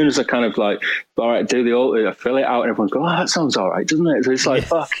as soon as I kind of all right, do the alt, I fill it out and everyone's going, that sounds all right, doesn't it? So it's like,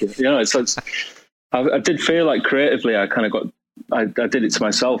 fuck it. I did feel like creatively, I kind of I did it to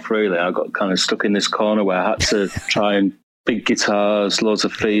myself, really. I got kind of stuck in this corner where I had to try and big guitars, loads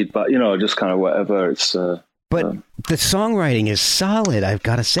of feedback, just kind of whatever. It's, But the songwriting is solid, I've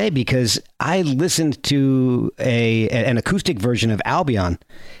got to say, because I listened to an acoustic version of Albion,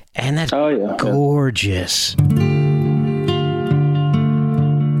 and that's gorgeous.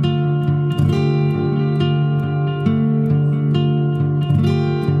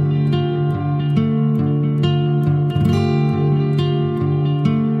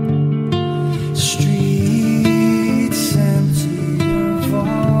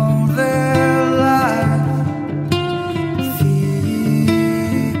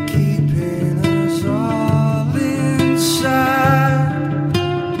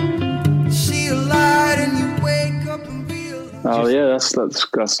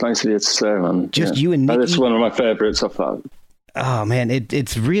 That's nice of you to say, man. Just you and Nikki. That's one of my favorites of that. Oh man,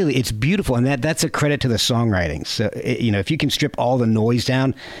 it's beautiful, and that's a credit to the songwriting. So if you can strip all the noise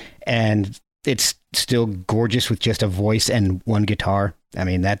down, and it's still gorgeous with just a voice and one guitar. I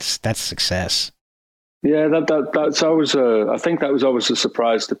mean, that's success. Yeah, that's always I think that was always a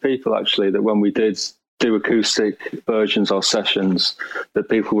surprise to people, actually, that when we did do acoustic versions or sessions, that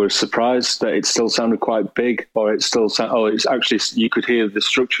people were surprised that it still sounded quite big, or it's actually, you could hear the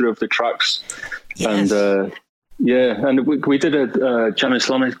structure of the tracks. Yes. And and we did a Janis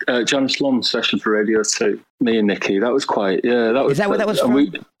Lom session for Radio 2, me and Nikki. That was quite, Is that what that was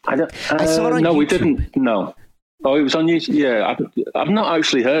from? I saw it on YouTube. We didn't, no. Oh, it was on YouTube. Yeah, I've not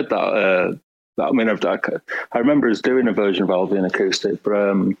actually heard that. I mean, I remember us doing a version of Albion acoustic,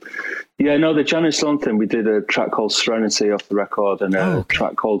 but the Janis Lom thing, we did a track called Serenity off the record and a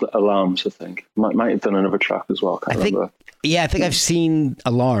track called Alarms, I think. Might have done another track as well, I remember. I think I've seen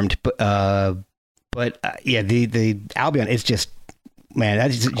Alarmed, but the Albion, it's just, man, that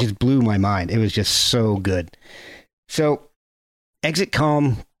just blew my mind. It was just so good. So Exit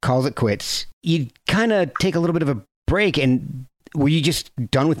Calm calls it quits. You kind of take a little bit of a break, and were you just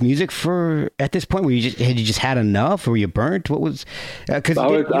done with music at this point? Had you just had enough? Or were you burnt? What was? Because I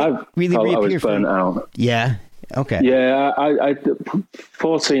was burnt out. Yeah. Okay. Yeah, I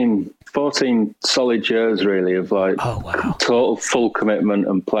 14 solid years really of total full commitment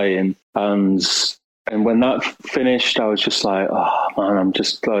and playing, and when that finished, I was just like, oh man, I'm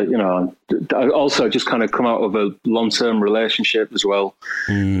just I also just kind of come out of a long-term relationship as well,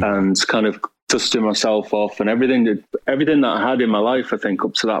 and kind of dusting myself off, and everything that I had in my life, I think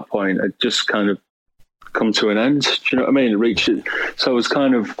up to that point, had just kind of come to an end. Do you know what I mean? Reached it. So it was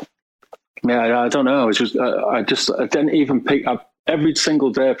kind of, I don't know. I didn't even pick up every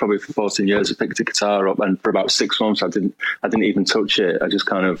single day, probably for 14 years. I picked a guitar up, and for about 6 months, I didn't even touch it. I just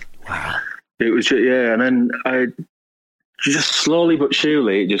kind of, it was, and then I just slowly but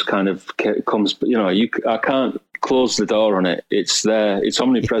surely, it just kind of comes, I can't closed the door on it. It's there. It's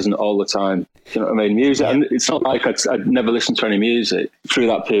omnipresent all the time. You know what I mean? Music, and it's not like I'd never listened to any music through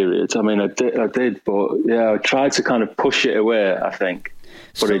that period. I mean, I did, but yeah, I tried to kind of push it away, I think,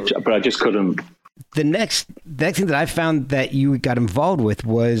 but I just couldn't. The next thing that I found that you got involved with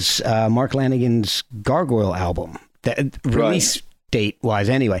was Mark Lanegan's Gargoyle album, that release date wise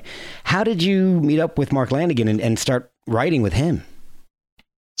anyway. How did you meet up with Mark Lanegan and start writing with him?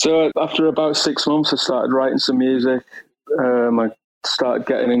 So after about 6 months, I started writing some music. I started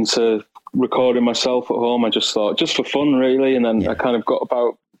getting into recording myself at home. I just thought, just for fun, really. And then I kind of got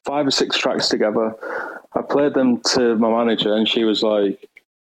about 5 or 6 tracks together. I played them to my manager, and she was like,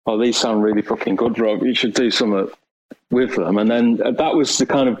 "Oh, these sound really fucking good, Rob. You should do something with them." And then that was the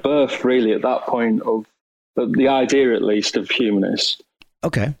kind of birth, really, at that point of the idea, at least, of Humanist.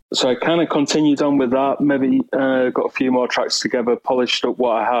 Okay. So I kind of continued on with that, maybe got a few more tracks together, polished up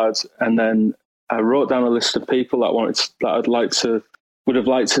what I had, and then I wrote down a list of people that would have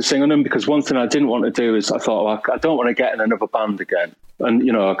liked to sing on them, because one thing I didn't want to do is I thought, well, I don't want to get in another band again. And,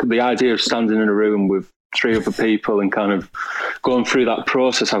 you know, the idea of standing in a room with 3 other people and kind of going through that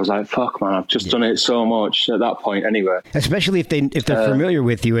process, I was like, fuck, man, I've just done it so much at that point anyway. Especially if they're familiar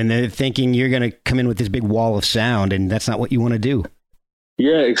with you and they're thinking you're going to come in with this big wall of sound, and that's not what you want to do.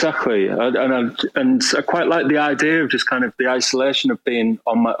 Yeah, exactly. And I quite like the idea of just kind of the isolation of being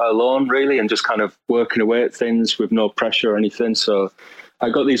alone, really, and just kind of working away at things with no pressure or anything. So I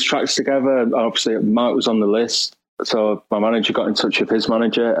got these tracks together. Obviously, Mark was on the list. So my manager got in touch with his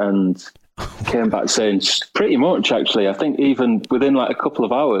manager and came back saying pretty much, actually, I think even within like a couple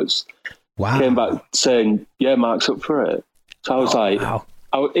of hours, came back saying, yeah, Mark's up for it. So I was wow.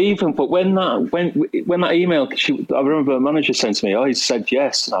 But when that email, I remember the manager saying to me, "Oh, he said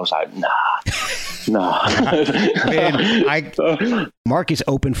yes," and I was like, "Nah." Man, Mark is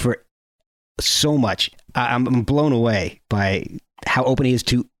open for so much. I'm blown away by how open he is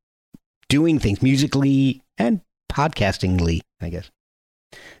to doing things musically and podcastingly, I guess.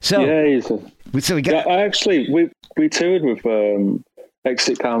 So yeah, we toured with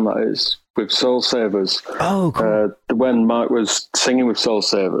Exit Calm, that is, with Soul Savers. Oh, cool. When Mark was singing with Soul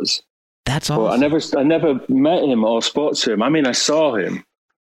Savers. That's awesome. But I never met him or spoke to him. I mean, I saw him.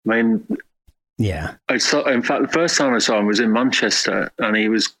 Yeah. In fact, the first time I saw him was in Manchester, and he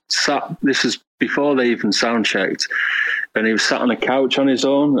was sat, this was before they even sound checked, and he was sat on a couch on his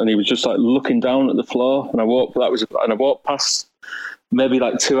own, and he was just like looking down at the floor, and I walked past maybe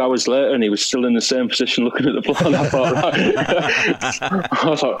like 2 hours later, and he was still in the same position looking at the floor. And I thought, I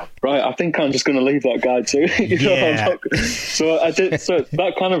was like, right, I think I'm just going to leave that guy too. So I did. So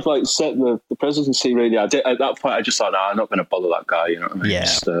that kind of like set the presidency, really. I did at that point. I just thought, I'm not going to bother that guy. You know what I mean?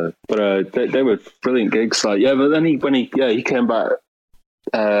 Yeah. But they were brilliant gigs. Like, yeah. But then he came back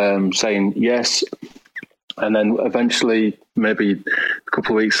saying yes. And then eventually, maybe a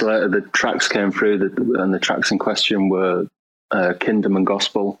couple of weeks later, the tracks came through, and the tracks in question were Kingdom and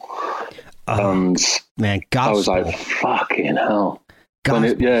Gospel. And man, Gospel. I was like, fucking hell.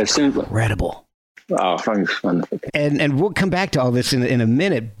 Gospel it seems incredible. Oh, thanks, man. And we'll come back to all this in a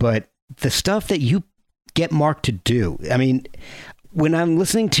minute, but the stuff that you get Mark to do, I mean, when I'm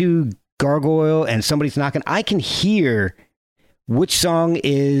listening to Gargoyle and Somebody's Knocking, I can hear which song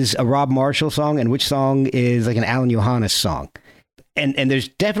is a Rob Marshall song and which song is like an Alan Johannes song. And there's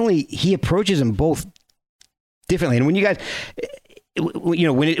definitely, he approaches them both differently. And when you guys, you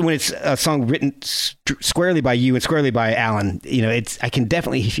know, when it's a song written squarely by you and squarely by Alan, you know, I can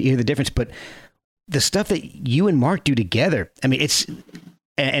definitely hear the difference. But the stuff that you and Mark do together, I mean, it's,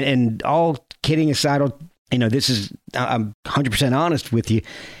 and all kidding aside, you know, I'm 100% honest with you.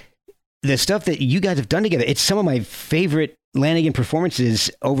 The stuff that you guys have done together, it's some of my favorite Lanegan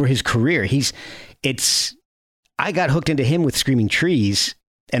performances over his career. I got hooked into him with Screaming Trees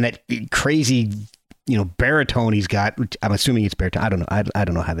and that crazy, you know, baritone he's got, which I'm assuming it's baritone. I don't know. I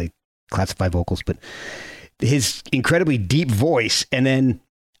don't know how they classify vocals, but his incredibly deep voice. And then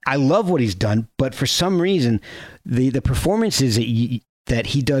I love what he's done, but for some reason, the performances that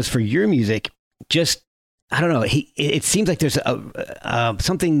he does for your music, just, I don't know. It seems like there's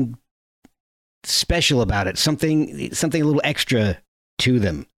something special about it, something a little extra to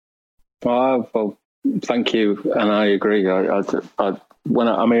them. Well, thank you, and I agree. I was blown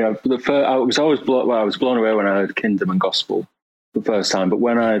away when I heard Kingdom and Gospel the first time, but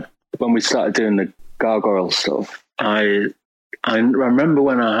when we started doing the Gargoyle stuff, I remember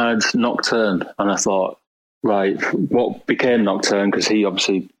when I had Nocturne, and I thought, right, what became Nocturne, because he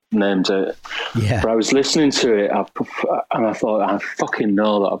obviously named it. Yeah. But I was listening to it, and I thought, I fucking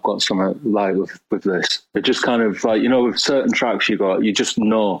know that I've got something like with this. It just kind of like, you know, with certain tracks you just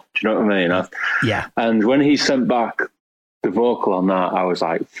know. Do you know what I mean? Yeah. And when he sent back the vocal on that, I was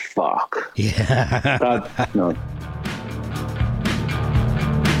like, fuck. Yeah. No.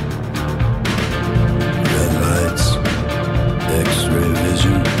 Red lights, X-ray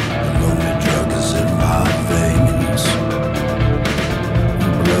vision, lonely drug is in my veins.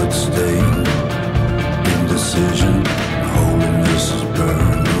 Blood stain, indecision, holiness is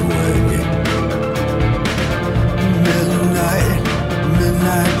burned away.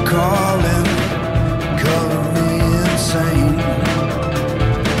 Midnight calling, color me insane.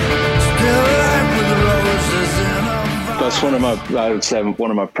 Still alive with roses in a That's I would say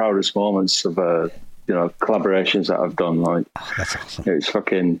one of my proudest moments of collaborations that I've done. Like, That's awesome. it's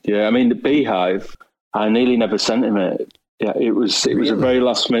fucking, yeah. I mean, the Beehive, I nearly never sent him it. Yeah, it was a very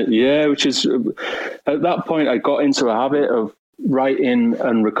last minute. Yeah, which is at that point I got into a habit of writing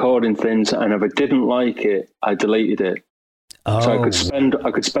and recording things, and if I didn't like it, I deleted it. Oh. So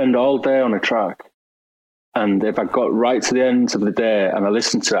I could spend all day on a track, and if I got right to the end of the day and I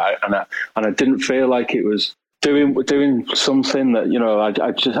listened to it and I didn't feel like it was doing something that, you know, I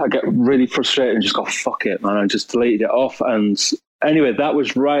get really frustrated and just go, fuck it, man. I just deleted it off. And anyway, that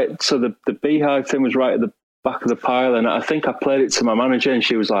was right. So the Beehive thing was right at the back of the pile, and I think I played it to my manager, and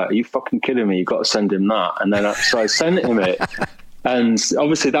she was like, "Are you fucking kidding me? You got to send him that." And then so I sent him it, and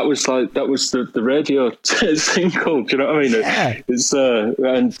obviously that was the radio single. Do you know what I mean? Yeah. It's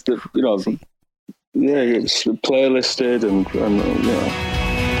it's playlisted and you know.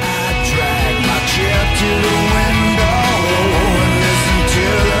 I drag my chair to the window and listen to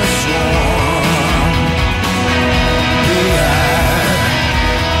the swarm.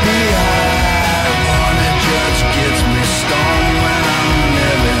 Beehive, honey just gets me stoned when I'm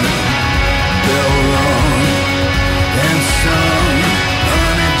living. Bill wrong and some,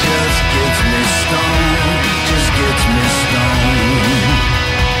 honey just gets me stoned, just gets me stoned.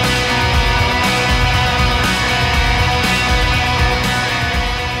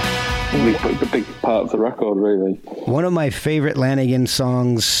 The big part of the record, really. One of my favorite Lanigan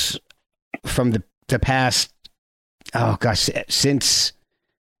songs from the past, oh gosh, since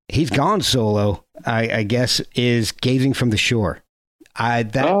he's gone solo, I guess, is Gazing from the Shore.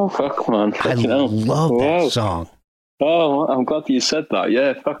 Oh, fuck, man. I love that song. Oh, I'm glad you said that.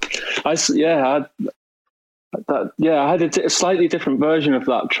 Yeah, fuck. I had a slightly different version of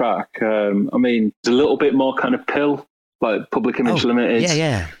that track. I mean, it's a little bit more kind of pill, like Public Image Limited.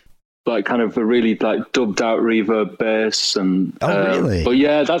 Yeah. Like kind of a really like dubbed out reverb bass and really? But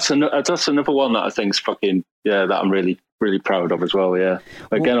yeah, that's another one that I think is fucking that I'm really really proud of as well. Yeah,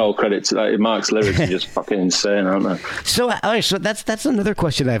 again, all credit to that. Mark's lyrics are just fucking insane, aren't they? So all right, so that's another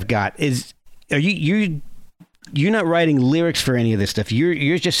question I've got is, are you're not writing lyrics for any of this stuff?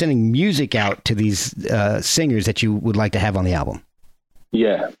 You're just sending music out to these singers that you would like to have on the album.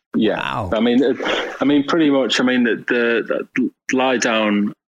 Yeah. Wow. I mean, pretty much. I mean, the Lie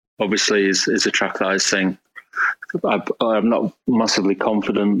Down obviously is a track that I sing. I'm not massively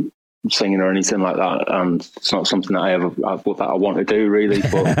confident singing or anything like that, and it's not something that I want to do really.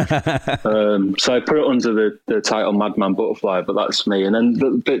 But so I put it under the title Madman Butterfly, but that's me. And then the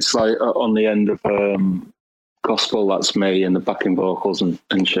bits like on the end of Gospel, that's me, and the backing vocals and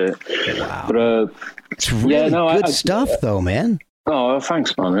shit. Wow. But It's really good stuff, though, man. Oh,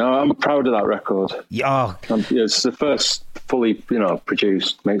 thanks, man. I'm proud of that record. Yeah. It's the first fully,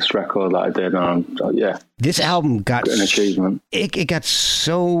 produced mixed record that I did. And this album got an achievement. It got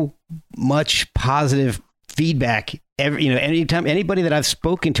so much positive feedback. Anytime anybody that I've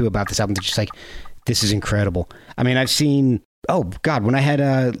spoken to about this album, they're just like, "This is incredible." I mean, I've seen. Oh God, when I had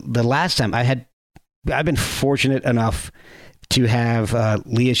the last time I've been fortunate enough to have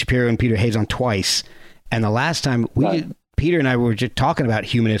Leah Shapiro and Peter Hayes on twice, and the last time Peter and I were just talking about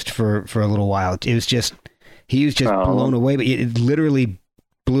Humanist for a little while. It was just, he was just blown away, but it literally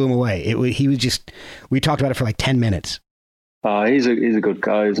blew him away. We talked about it for like 10 minutes. He's a good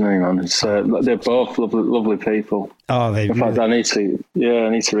guy, isn't he, man? They're both lovely people. Oh, in fact, I need to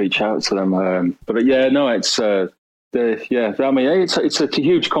reach out to them. I mean, it's a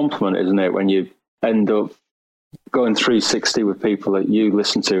huge compliment, isn't it, when you end up going 360 with people that you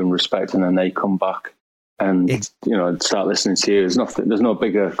listen to and respect, and then they come back and start listening to you. There's no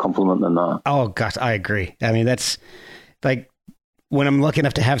bigger compliment than that. Oh gosh, I agree. I mean, that's like when I'm lucky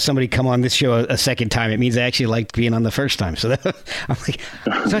enough to have somebody come on this show a second time, it means I actually liked being on the first time. So I'm like,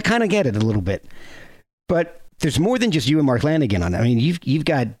 so I kind of get it a little bit. But there's more than just you and Mark Lanigan on it. I mean, you've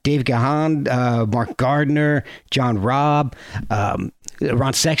got Dave Gahan, Mark Gardner, John Robb, Ron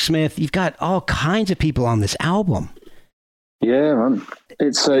Sexsmith. You've got all kinds of people on this album. Yeah, man.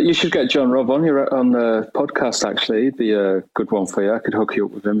 It's you should get John Robb on the podcast. Actually, it'd be a good one for you. I could hook you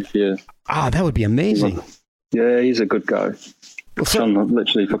up with him if you. That would be amazing. Yeah, he's a good guy. John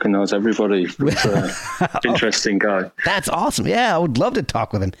literally fucking knows everybody. Interesting guy. That's awesome. Yeah, I would love to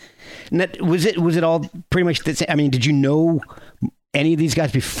talk with him. And was it all pretty much the same? I mean, did you know any of these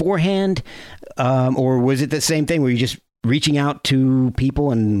guys beforehand, or was it the same thing where you just reaching out to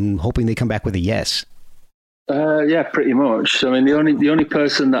people and hoping they come back with a yes? Yeah, pretty much. I mean, the only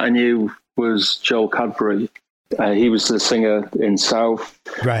person that I knew was Joel Cadbury. He was the singer in South,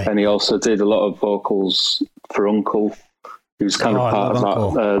 right? And he also did a lot of vocals for Uncle. He was kind of part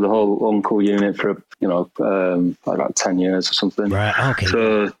of that, the whole Uncle unit for about 10 years or something. Right.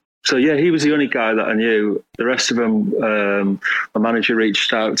 Okay. So yeah, he was the only guy that I knew. The rest of them, my manager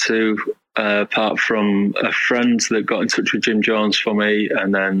reached out to. Apart from a friend that got in touch with Jim Jones for me,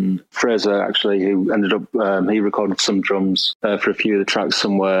 and then Fraser, actually, who ended up, he recorded some drums for a few of the tracks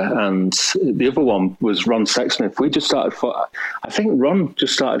somewhere. And the other one was Ron Sexsmith. We just started, I think Ron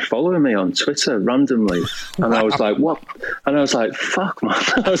just started following me on Twitter randomly. And I was like, what? And I was like, fuck, man.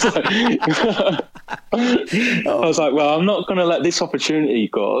 I was like, well, I'm not going to let this opportunity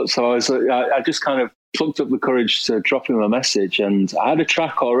go. So I just kind of plucked up the courage to drop him a message, and I had a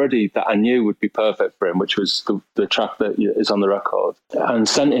track already that I knew would be perfect for him, which was the track that is on the record, and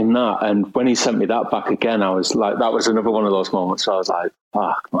sent him that. And when he sent me that back again, I was like, that was another one of those moments where I was like,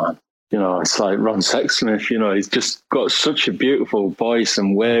 fuck, man. It's like Ron Sexsmith, he's just got such a beautiful voice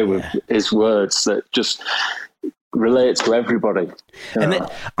and way with his words that just relate to everybody. And then,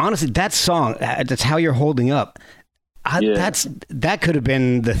 honestly, that song, that's How You're Holding Up. That could have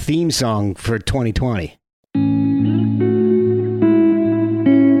been the theme song for 2020.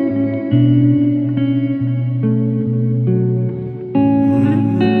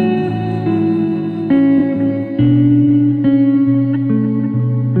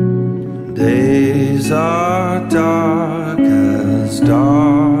 Days are dark as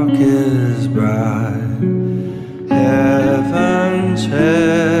bright. Heaven's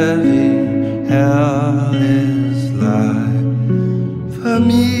heavy, hell is light. For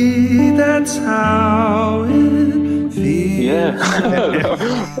me, that's how it feels. Yeah.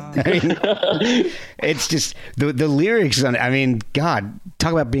 I mean, it's just the lyrics on it. I mean, God,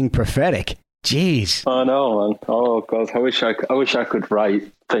 talk about being prophetic. Jeez. I know, man. Oh God, I wish I could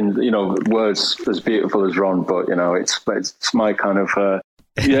write things, words as beautiful as Ron, but it's my kind of.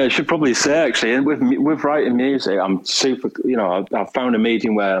 I should probably say actually, and with writing music, I'm super. I've found a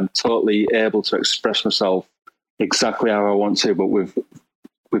medium where I'm totally able to express myself exactly how I want to, but with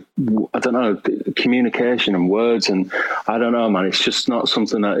I don't know, communication and words, and I don't know, man. It's just not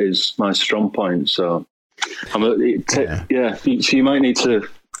something that is my strong point. So so you might need to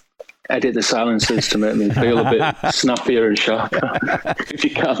edit the silences to make me feel a bit snappier and sharper if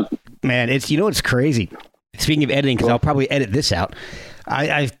you can. Man, it's crazy. Speaking of editing, because I'll probably edit this out.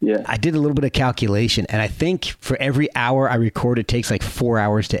 I did a little bit of calculation, and I think for every hour I record, it takes like 4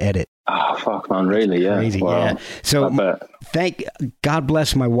 hours to edit. Oh, fuck, man. Really? Yeah. Crazy, wow. Yeah. So thank God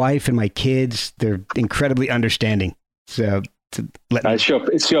bless my wife and my kids. They're incredibly understanding. So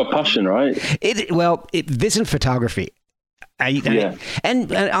it's your passion, right? This and photography.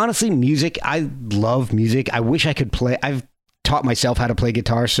 And honestly, music. I love music. I wish I could play. I've taught myself how to play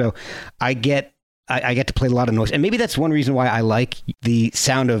guitar, so I get to play a lot of noise. And maybe that's one reason why I like the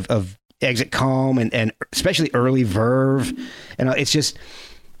sound of Exit Calm and especially early Verve. And it's just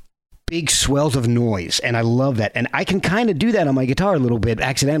big swells of noise, and I love that. And I can kind of do that on my guitar a little bit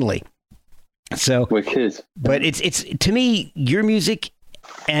accidentally. So, wicked. But it's to me, your music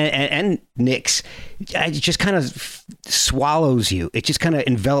and Nick's, it just kind of swallows you. It just kind of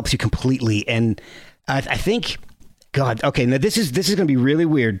envelops you completely. And I think, God, okay, now this is going to be really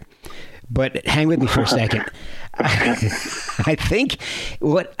weird, but hang with me for a second. I think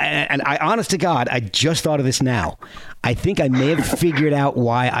honest to God, I just thought of this now. I think I may have figured out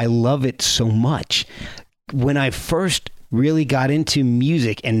why I love it so much. When I first really got into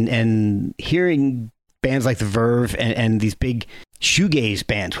music and hearing bands like the Verve and these big shoegaze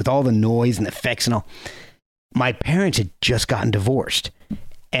bands with all the noise and the effects and all, my parents had just gotten divorced,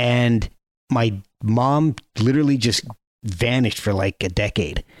 and my mom literally just vanished for like a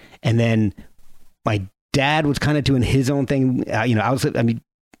decade. And then my dad was kind of doing his own thing.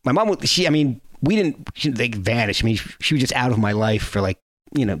 My mom, she didn't vanish. I mean, she was just out of my life for like,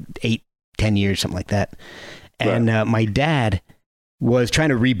 8-10 years, something like that. And my dad was trying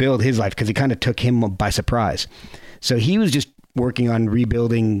to rebuild his life because it kind of took him by surprise. So he was just working on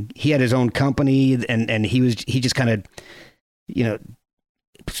rebuilding. He had his own company, and he just kind of, you know,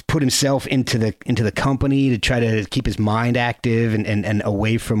 put himself into the company to try to keep his mind active and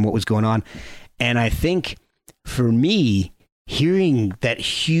away from what was going on. And I think for me, hearing that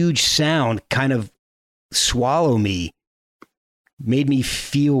huge sound kind of swallow me made me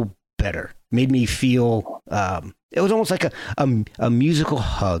feel better, made me feel, it was almost like a musical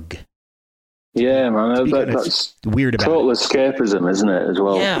hug. Yeah, man, that's weird about total it. Escapism, isn't it, as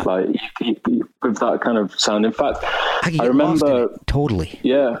well? Yeah. Like, with that kind of sound. In fact, I remember... Totally.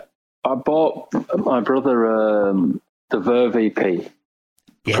 Yeah, I bought my brother the Verve EP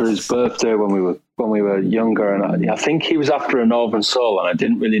for his birthday when we were younger, and I think he was after a Northern Soul, and I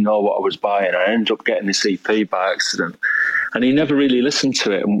didn't really know what I was buying. I ended up getting this EP by accident, and he never really listened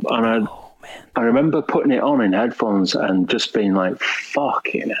to it. And I remember putting it on in headphones and just being like,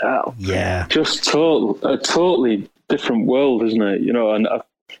 "Fucking hell!" Yeah, just a totally different world, isn't it? You know, and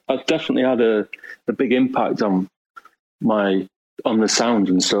I've definitely had a big impact on the sound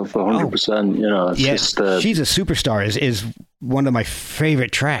and stuff, 100%. You know, it's just She's a Superstar is one of my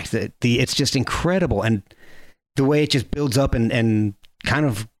favorite tracks. It's just incredible, and the way it just builds up and kind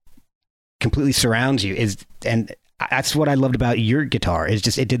of completely surrounds you and that's what I loved about your guitar. Is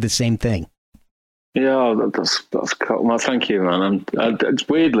just it did the same thing. Yeah, that's cool. Well, thank you, man. It's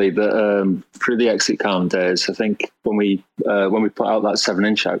weirdly that through the Exit Calm days, I think when we put out that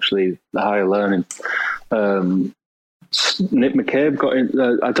 7-inch, actually, the Higher Learning, Nick McCabe got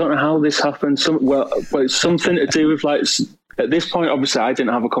in. I don't know how this happened. It's something to do with, like, at this point, obviously, I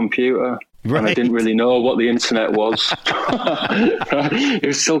didn't have a computer. Right. And I didn't really know what the internet was. It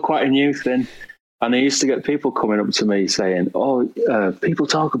was still quite a new thing. And I used to get people coming up to me saying, people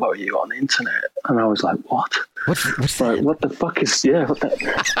talk about you on the internet. And I was like, what? What's like, that? What the fuck is, what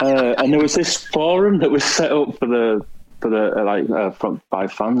the, and there was this forum that was set up by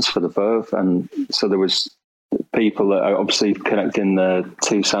fans for the Verve. And so there was people that are obviously connecting the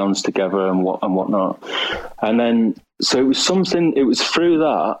two sounds together and whatnot. And then, so it was through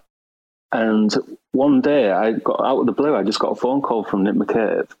that. And one day I got out of the blue, I just got a phone call from Nick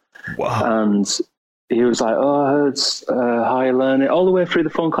McCabe. Wow. And he was like, I heard Higher Learning. All the way through the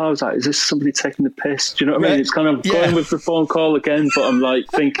phone call, I was like, is this somebody taking the piss? Do you know what I mean? It's kind of going with the phone call again, but I'm like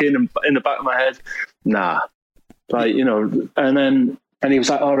thinking in the back of my head, nah. Like, you know, and he was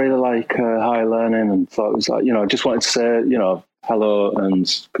like, I really like Higher Learning, and thought it was like, you know, I just wanted to say, you know, hello,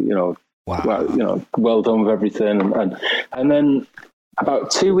 and, you know, well done with everything. And then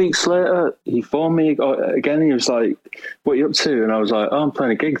about 2 weeks later, he phoned me again. He was like, what are you up to? And I was like, I'm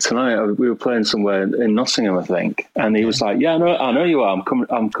playing a gig tonight. We were playing somewhere in Nottingham, I think. And he was like, yeah, I know you are.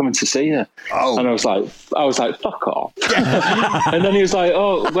 I'm coming to see you. Oh. And I was like, fuck off. And then he was like,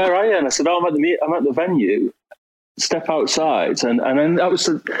 oh, where are you? And I said, I'm at the venue. Step outside. And then I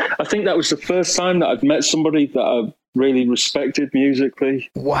think that was the first time that I'd met somebody that I really respected musically.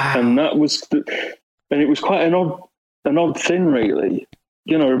 Wow. And that was, and it was quite an odd thing, really.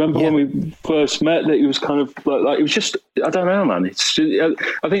 You know, remember when we first met, that he was kind of like it was just, I don't know, man. I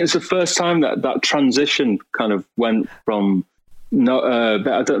think it's the first time that transition kind of went from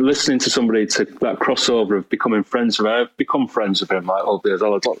listening to somebody to that crossover of becoming friends with him. I've become friends with him, like,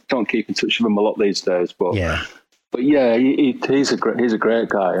 I don't keep in touch with him a lot these days, but yeah, he's a great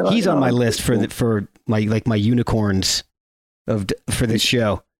guy. Like, he's on my list for my unicorns for this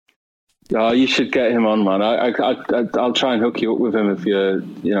show. Oh, you should get him on, man. I'll try and hook you up with him if you're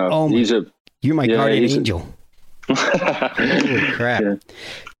you're my guardian angel. Holy crap! Yeah.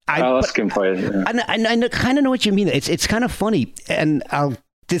 I'll ask him for you. Yeah. I kind of know what you mean. It's kind of funny, and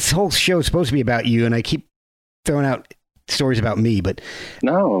this whole show is supposed to be about you, and I keep throwing out stories about me, but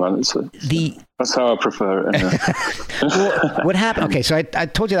no, man, that's how I prefer it. Anyway. Well, what happened? Okay, so I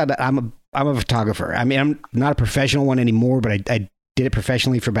told you that I'm a photographer. I mean, I'm not a professional one anymore, but I did it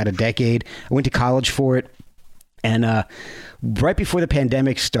professionally for about a decade. I went to college for it. And right before the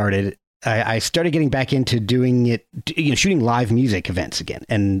pandemic started, I started getting back into doing it, shooting live music events again.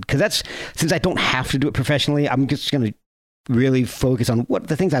 And because since I don't have to do it professionally, I'm just going to really focus on what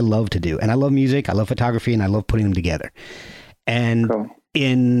the things I love to do. And I love music, I love photography, and I love putting them together. And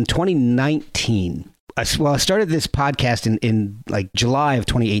in 2019, I started this podcast in like July of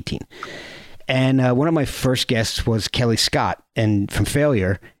 2018. And one of my first guests was Kelly Scott from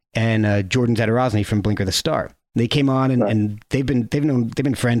Failure, and Jordan Zadarozny from Blink or the Star. They came on, and they've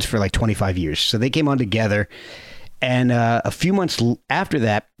been friends for like 25 years. So they came on together, and a few months after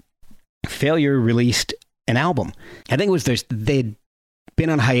that, Failure released an album. I think it was been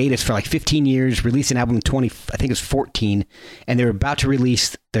on hiatus for like 15 years, released an album in I think it was 14, and they were about to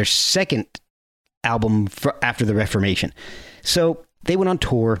release their second album after the Reformation. So they went on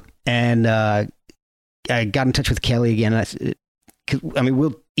tour, and I got in touch with Kelly again. I mean,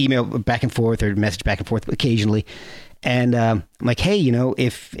 we'll email back and forth or message back and forth occasionally. And I'm like, hey,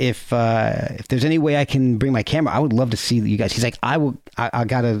 if there's any way I can bring my camera, I would love to see you guys. He's like, I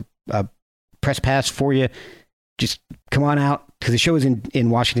got a press pass for you. Just come on out, because the show is in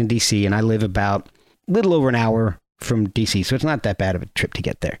Washington, D.C., and I live about a little over an hour from D.C., so it's not that bad of a trip to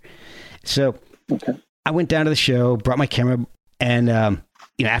get there. So I went down to the show, brought my camera, and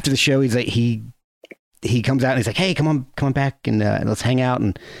after the show, he's like, he comes out and he's like, hey, come on back and let's hang out.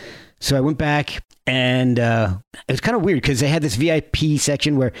 And so I went back, and it was kind of weird because they had this VIP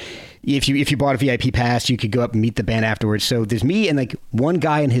section where if you bought a VIP pass, you could go up and meet the band afterwards. So there's me and like one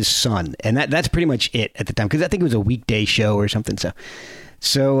guy and his son, and that's pretty much it at the time, because I think it was a weekday show or something.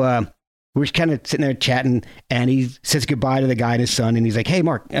 So we're kind of sitting there chatting, and he says goodbye to the guy and his son, and he's like, hey,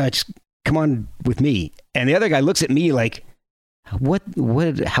 Mark, just come on with me. And the other guy looks at me like, why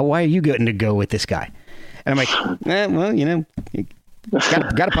are you going to go with this guy? And I'm like, well,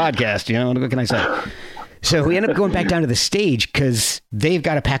 got a podcast, what can I say? So we end up going back down to the stage because they've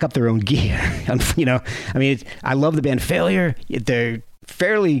got to pack up their own gear. I mean, I love the band Failure. They're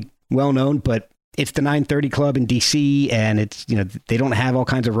fairly well known, but it's the 930 Club in DC, and it's, they don't have all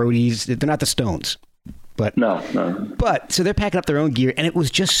kinds of roadies. They're not the Stones. But no. But so they're packing up their own gear, and it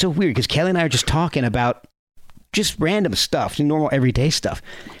was just so weird because Kelly and I are just talking about just random stuff, normal everyday stuff.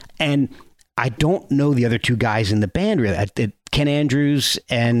 And I don't know the other two guys in the band really, Ken Andrews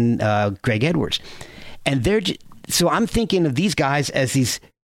and Greg Edwards. And so I'm thinking of these guys as these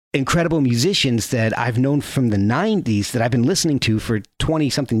incredible musicians that I've known from the 90s that I've been listening to for 20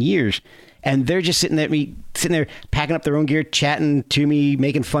 something years. And they're just sitting there packing up their own gear, chatting to me,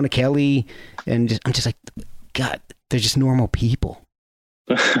 making fun of Kelly. And I'm just like, God, they're just normal people.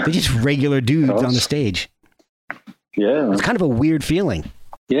 They're just regular dudes on the stage. Yeah. It's kind of a weird feeling.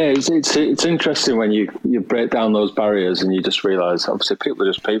 Yeah, it's interesting when you break down those barriers and you just realize, obviously, people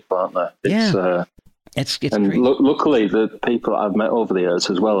are just people, aren't they? It's and luckily, the people I've met over the years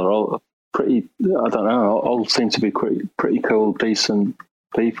as well are all pretty, I don't know, all seem to be pretty cool, decent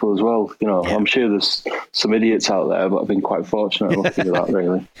people as well. I'm sure there's some idiots out there, but I've been quite fortunate looking at that,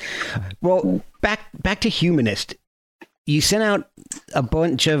 really. Well, back to Humanist. You sent out a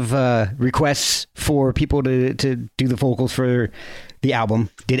bunch of requests for people to do the vocals for the album.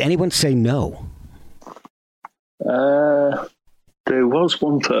 Did anyone say no? There was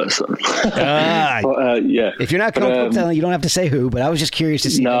one person. But, yeah. If you're not comfortable telling, you don't have to say who. But I was just curious to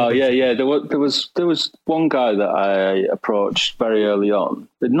see. No, yeah. There was one guy that I approached very early on.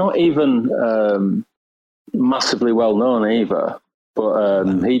 But not even massively well known either. But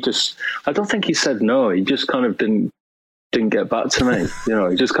I don't think he said no. He just kind of didn't get back to me.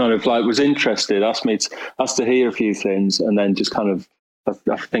 He just kind of like was interested, asked to hear a few things, and then just kind of,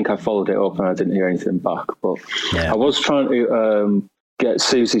 I think I followed it up and I didn't hear anything back. But I was trying to get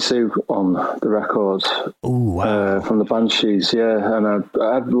Susie Sue on the record. Ooh, wow. From the Banshees, yeah. And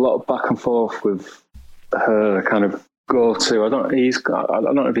I had a lot of back and forth with her kind of go-to. I don't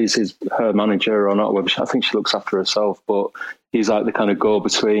know if he's her manager or not. I think she looks after herself, but he's like the kind of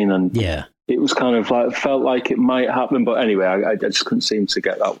go-between, and it was kind of like, felt like it might happen, but anyway, I just couldn't seem to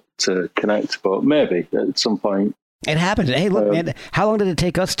get that to connect, but maybe at some point. It happened. Hey, look, man, how long did it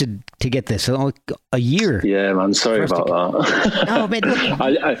take us to get this? A year. Yeah, man, sorry about that. No, man,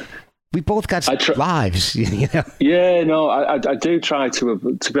 look, we both got lives, Yeah, no, I do try to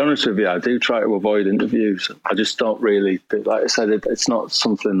be honest with you, I do try to avoid interviews. I just don't really, like I said, it's not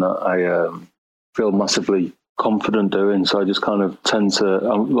something that I feel massively confident doing, so I just kind of tend to,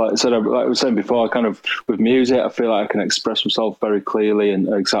 like I was saying before, I kind of, with music, I feel like I can express myself very clearly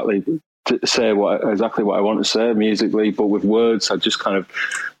and exactly to say exactly what I want to say musically, but with words, I just kind of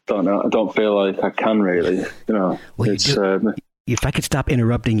don't know. I don't feel like I can really, Well, it's. If I could stop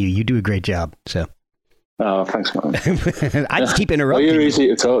interrupting you, you do a great job. So. Oh, thanks, man. I just keep interrupting. Well, you're easy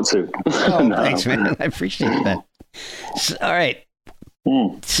to talk to. No. Thanks, man. I appreciate that. All right.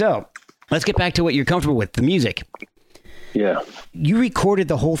 So let's get back to what you're comfortable with, the music. Yeah. You recorded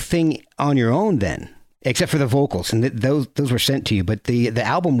the whole thing on your own then, except for the vocals, and those were sent to you. But the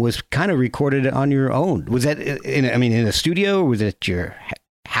album was kind of recorded on your own. Was that in a studio, or was it at your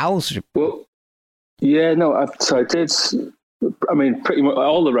house? Well, yeah, no. So I did. I mean, pretty much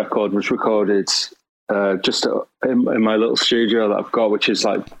all the record was recorded just in my little studio that I've got, which is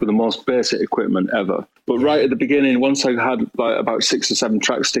like the most basic equipment ever. But right at the beginning, once I had like about 6 or 7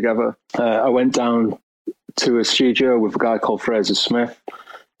 tracks together, I went down to a studio with a guy called Fraser Smith.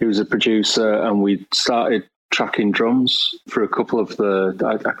 He was a producer, and we started tracking drums for a couple of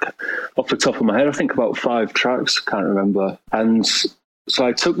off the top of my head, I think about 5 tracks, can't remember. And so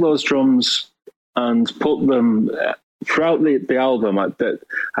I took those drums and put them throughout the album. I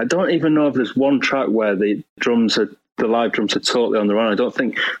don't even know if there's one track where the live drums are totally on their own. I don't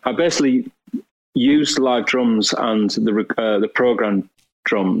think. I basically used the live drums and the program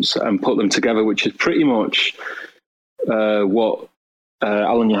drums and put them together, which is pretty much what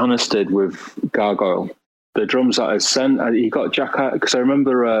Alan Johannes did with Gargoyle. The drums that I sent, he got Jack, because I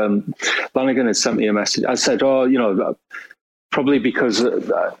remember Lanigan had sent me a message. I said, probably because,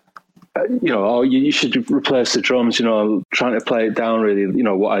 you should replace the drums, trying to play it down really,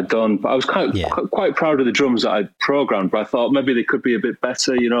 what I'd done. But I was quite proud of the drums that I'd programmed, but I thought maybe they could be a bit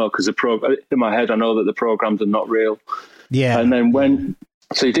better, because in my head, I know that the programs are not real. Yeah. And then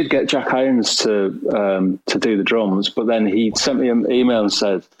so he did get Jack Irons to do the drums, but then he sent me an email and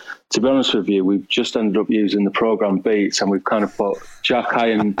said, to be honest with you, we've just ended up using the program beats, and we've kind of put Jack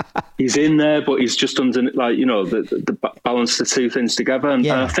Irons, he's in there, but he's just under, the balance the two things together. And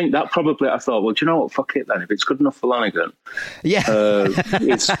I think that probably, I thought, well, do you know what? Fuck it then. If it's good enough for Lanigan,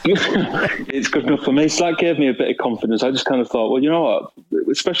 it's good enough for me. So that gave me a bit of confidence. I just kind of thought, well, you know what?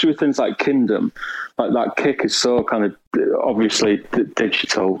 Especially with things like Kingdom, like that kick is so kind of obviously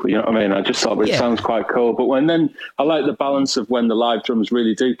digital, you know what I mean? I just thought it sounds quite cool. But then I like the balance of when the live drums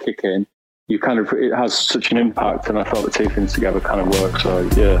really do kick in, it has such an impact, and I thought the two things together kind of work. So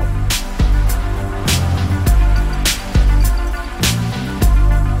yeah.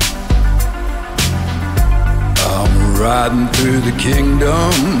 I'm riding through the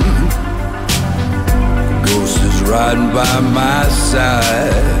kingdom, Ghost is riding by my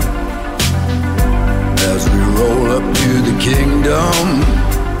side. As we roll up to the kingdom,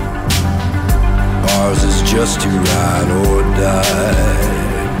 ours is just to ride or die.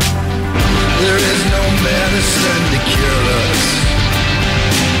 There is no medicine to cure us.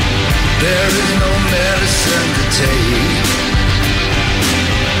 There is no medicine to take.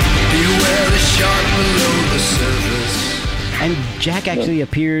 Beware the shark below the surface. And Jack actually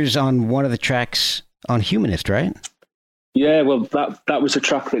appears on one of the tracks on Humanist, right? Yeah, well, that was a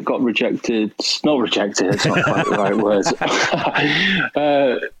track that got rejected. Not rejected, it's not quite the right word.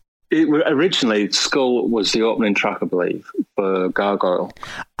 Originally, Skull was the opening track, I believe, for Gargoyle.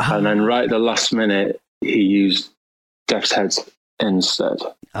 And then right at the last minute, he used Death's Head instead.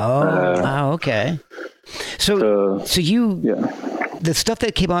 Okay. So the stuff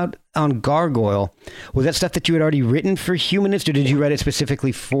that came out on Gargoyle, was that stuff that you had already written for Humanist, or did you write it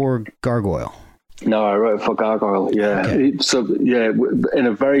specifically for Gargoyle? No, I wrote it for Gargoyle, yeah. Okay. So, yeah, in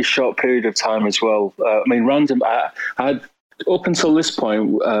a very short period of time as well. Random, I had, up until this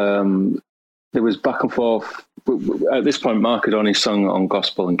point, there was back and forth. At this point, Mark had only sung on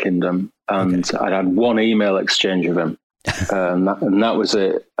Gospel and Kingdom, and I'd had one email exchange with him, and that was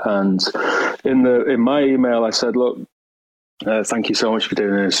it. And in my email, I said, look, thank you so much for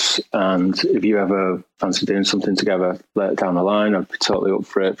doing this, and if you ever fancy doing something together later down the line, I'd be totally up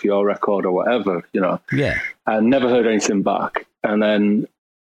for it, for your record or whatever, Yeah. I never heard anything back. And then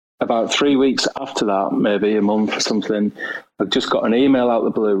about 3 weeks after that, maybe a month or something, I just got an email out of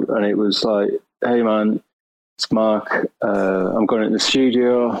the blue, and it was like, hey man, it's Mark, I'm going into the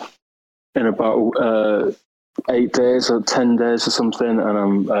studio in about 8 days or 10 days or something, and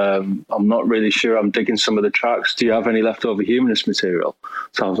I'm not really sure. I'm digging some of the tracks. Do you have any leftover Humanist material?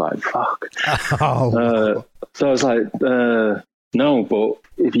 So I was like, fuck. So I was like, no, but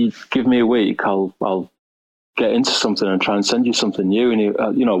if you give me a week, I'll get into something and try and send you something new. And he,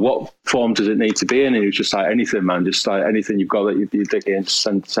 what form does it need to be in? And he was just like, anything, man, just like anything you've got that you dig in,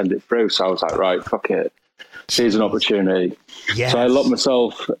 send it through. So I was like, right, fuck it. Here's an opportunity. Yes. So I locked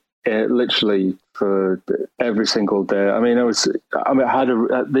myself literally for every single day. I had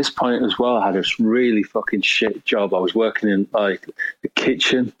at this point as well, I had a really fucking shit job. I was working in like the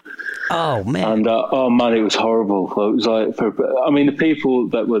kitchen. Oh man. And it was horrible. It was like, the people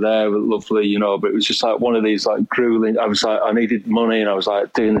that were there were lovely, but it was just like one of these like grueling. I was like, I needed money, and I was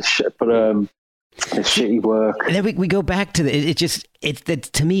like doing this shit, but it's shitty work. And then we go back to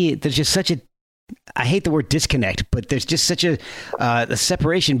to me, there's just such a, I hate the word disconnect, but there's just such a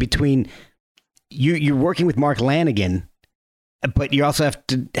separation between you're working with Mark Lanigan, but you also have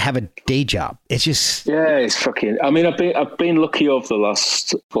to have a day job. It's just it's fucking. I've been lucky over the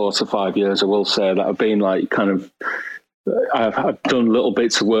last 4 to 5 years. I will say that I've been like kind of. I've done little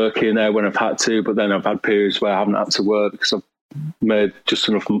bits of work in there when I've had to, but then I've had periods where I haven't had to work because I've made just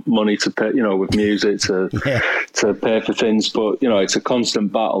enough money to pay, with music to pay for things. But it's a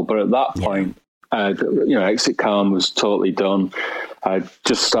constant battle. But at that point. Exit Calm was totally done. I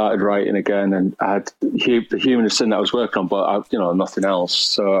just started writing again, and I had the Humanist Sin that I was working on, but nothing else.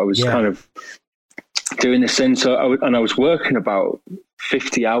 So I was kind of doing this thing. So I was working about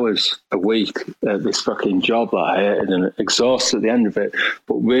 50 hours a week at this fucking job that I hated and exhausted at the end of it.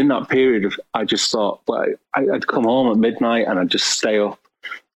 But within that period, I just thought, I'd come home at midnight and I'd just stay up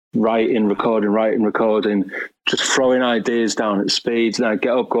writing, recording, just throwing ideas down at speeds. And I'd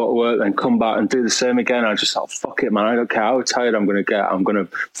get up, go to work, then come back and do the same again. I just thought, fuck it, man. I don't care how tired I'm going to get. I'm going to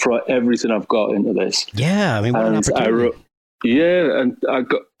throw everything I've got into this. Yeah, I mean, what an opportunity.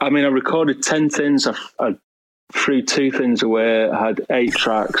 I recorded 10 things. I threw 2 things away. I had 8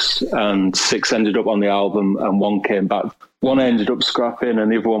 tracks, and 6 ended up on the album, and 1 came back. 1 ended up scrapping,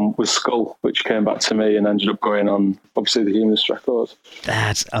 and the other one was Skull, which came back to me and ended up going on, obviously, the Humanist record.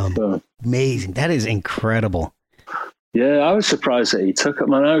 That's amazing. That is incredible. Yeah, I was surprised that he took it,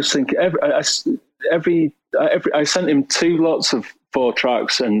 man. I was thinking I sent him 2 lots of 4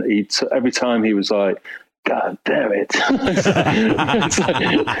 tracks, and every time he was like, God damn it. I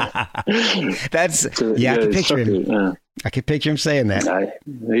can picture him. Yeah. I can picture him saying that.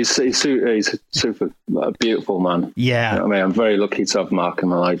 He's a super beautiful man. Yeah. You know what I mean, I'm very lucky to have Mark in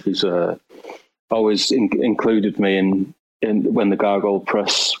my life. He's always included me in when the Gargoyle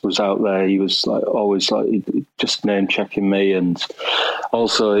press was out there. He was always just name checking me, and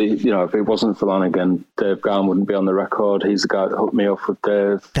also, if it wasn't for Lanigan, Dave Garn wouldn't be on the record. He's the guy that hooked me up with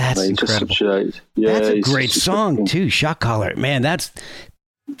Dave. That's incredible. That's a great song too. Shot Caller, man. That's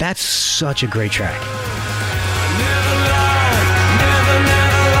such a great track. Never lie, never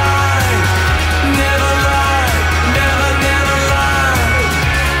lie, never lie, never lie.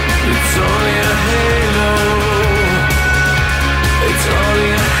 It's only a halo. It's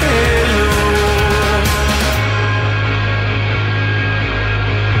only a halo.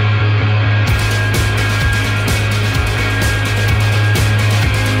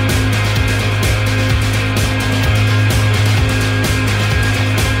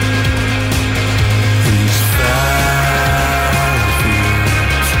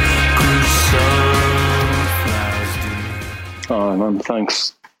 Oh man,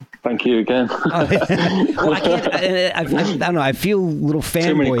 thanks. Thank you again. Well, I can't. I don't know. I feel a little fanboyish.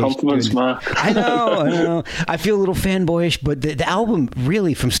 Too many compliments, Mark. I know. I feel a little fanboyish, but the album,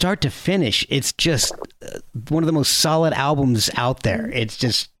 really, from start to finish, it's just one of the most solid albums out there. It's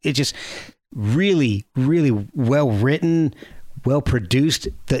just really, really well written, well produced.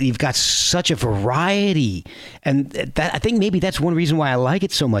 That you've got such a variety, and I think maybe that's one reason why I like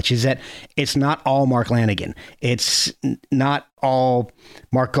it so much, is that it's not all Mark Lanigan. It's not all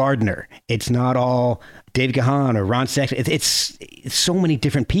Mark Gardner. It's not all Dave Gahan or Ron Sexton. It's so many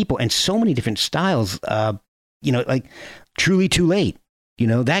different people and so many different styles. Like Truly Too Late.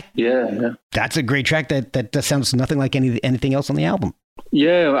 That's a great track that sounds nothing like anything else on the album.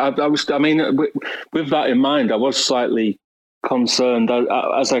 Yeah, I mean, with that in mind, I was slightly concerned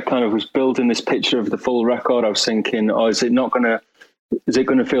as I kind of was building this picture of the full record. I was thinking, is it going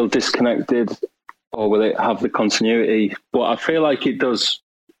to feel disconnected, or will it have the continuity? But I feel like it does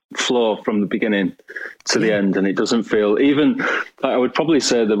flow from the beginning to the end, and it doesn't feel, even I would probably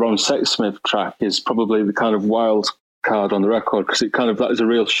say the Ron Sexsmith track is probably the kind of wild card on the record, because that is a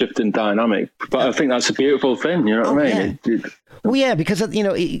real shift in dynamic. But I think that's a beautiful thing, you know what I mean? Well, yeah, because,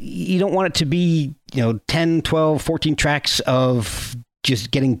 you don't want it to be, 10, 12, 14 tracks of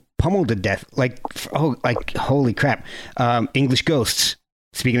just getting pummeled to death. Like holy crap. English Ghosts,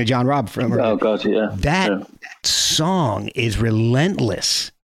 speaking of John Robb. Oh, God, yeah. That song is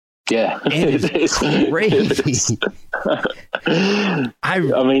relentless. Yeah. It is crazy.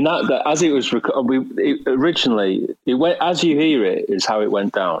 I mean, that as it was originally, it went, as you hear it, is how it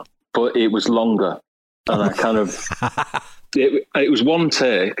went down, but it was longer. And I kind of... It was one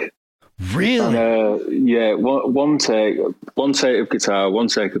take. Really? And, one take of guitar, one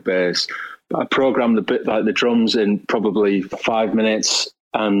take of bass. I programmed the bit like the drums in probably 5 minutes,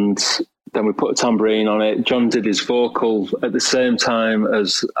 and then we put a tambourine on it. John did his vocal at the same time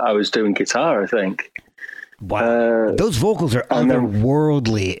as I was doing guitar, I think. Wow. Those vocals are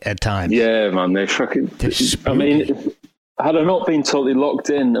otherworldly at times. Yeah, man, they're spooky. I mean, had I not been totally locked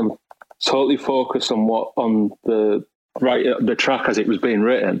in and totally focused on the track as it was being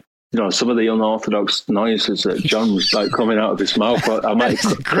written, some of the unorthodox noises that John was like coming out of his mouth, I might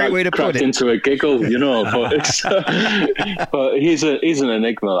have cracked into a giggle, but but he's an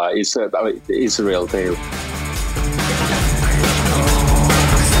enigma. Like he's the real deal.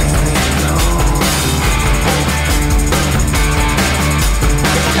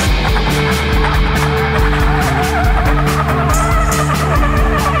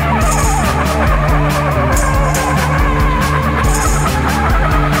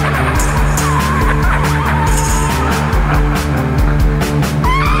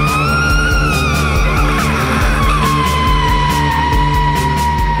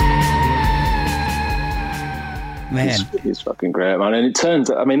 He's fucking great, man. And it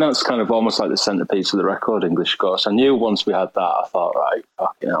turns, I mean, that's kind of almost like the centerpiece of the record, English Ghost. I knew once we had that, I thought, right,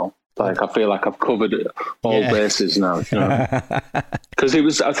 fucking hell. Like, I feel like I've covered all bases now, you know?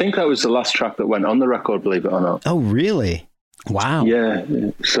 Because I think that was the last track that went on the record, believe it or not. Oh, really? Wow. Yeah.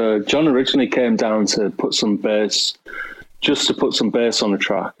 So John originally came down to put some bass, just to put some bass on the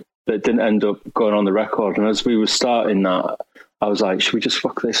track, but it didn't end up going on the record. And as we were starting that, I was like, should we just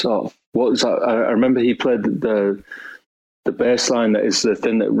fuck this off? What was that? I remember he played the bass line that is the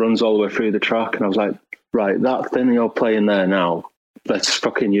thing that runs all the way through the track. And I was like, right, that thing you're playing there now, let's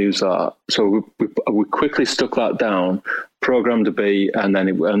fucking use that. So we quickly stuck that down, programmed a beat, and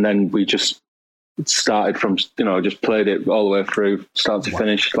then we just started from, you know, just played it all the way through, start to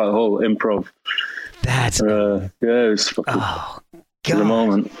finish, like a whole improv. That's yeah, it was fucking the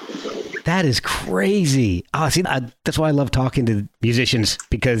moment. That is crazy. Oh, see, that's why I love talking to musicians,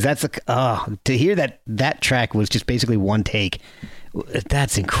 because that's to hear that track was just basically one take.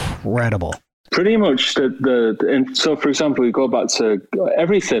 That's incredible. Pretty much so for example, we go back to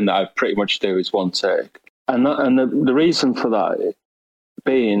everything that I pretty much do is one take. And the reason for that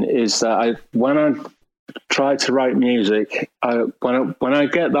being is that when I try to write music, when I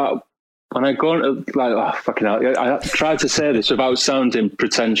get that, when I go into, like, oh, fucking hell, I try to say this without sounding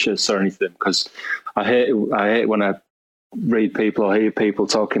pretentious or anything, because I hate when I read people or hear people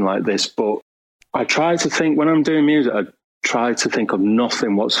talking like this, but I try to think, when I'm doing music, I try to think of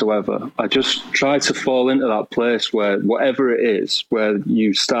nothing whatsoever. I just try to fall into that place where whatever it is, where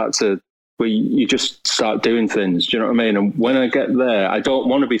you just start doing things. Do you know what I mean? And when I get there, I don't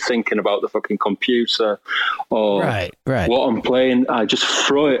want to be thinking about the fucking computer or what I'm playing. I just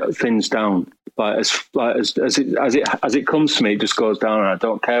throw things down. As it comes to me, it just goes down, and I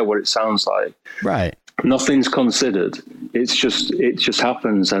don't care what it sounds like. Right. Nothing's considered. It just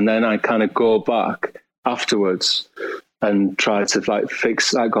happens, and then I kind of go back afterwards and try to like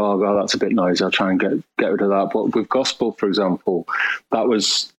fix that. Oh God, that's a bit noisy. I'll try and get rid of that. But with gospel, for example, that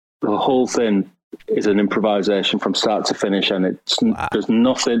was the whole thing is an improvisation from start to finish, and there's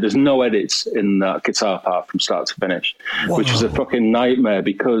no edits in that guitar part from start to finish. Whoa. Which is a fucking nightmare,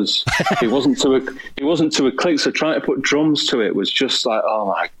 because it wasn't to a click. So trying to put drums to it was just like, oh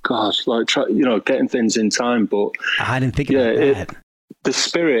my gosh, like getting things in time. But I didn't think about that. The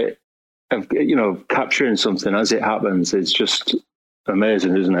spirit of capturing something as it happens is just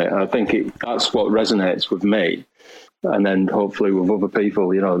amazing, isn't it? I think that's what resonates with me. And then hopefully with other people,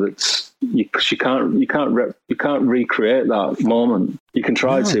 that's you can't recreate that moment. You can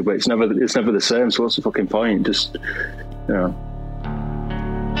try to, but it's never the same. So what's the fucking point? Just Well,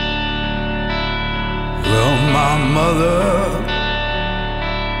 my mother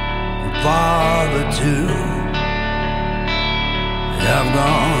and father too have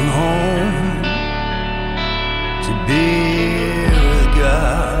gone home to be with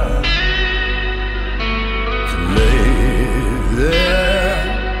God.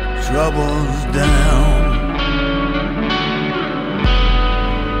 Their troubles down.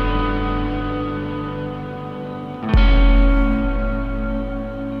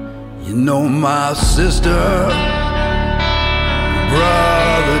 You know, my sister,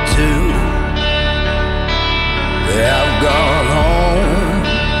 brother too, they have gone home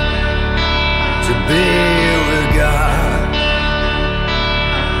to be with God.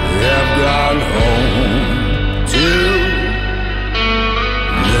 They have gone home to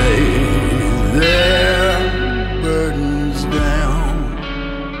lay their burdens down.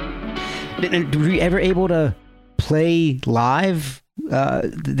 Were you ever able to play live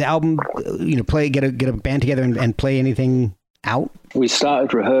the album? Get a band together and play anything out? We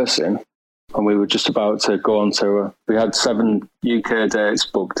started rehearsing, and we were just about to go on tour. We had 7 UK dates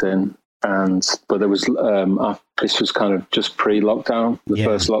booked in, but there was this was kind of just pre-lockdown, the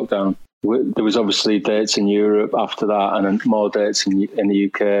first lockdown. There was obviously dates in Europe after that, and then more dates in the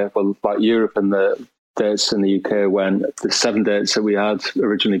UK. Well, like Europe and the dates in the UK, when the 7 dates that we had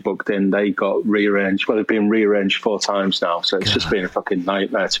originally booked in, they got rearranged. Well, they've been rearranged 4 times now, so it's just been a fucking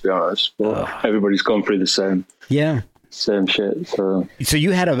nightmare, to be honest. But everybody's gone through the same shit. So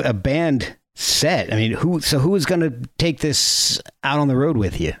you had a band set. I mean, who was going to take this out on the road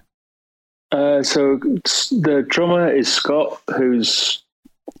with you? So the drummer is Scott, who's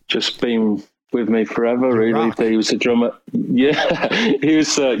just been with me forever, really. Rock. He was a drummer. Yeah, he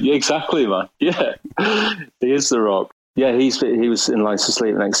was, exactly, man. Yeah, he is the Rock. Yeah, he was in Lights to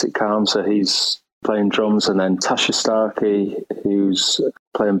Sleep and Exit Calm, so he's playing drums. And then Tasha Starkey, who's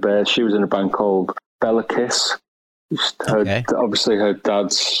playing bass, she was in a band called Bella Kiss. Obviously her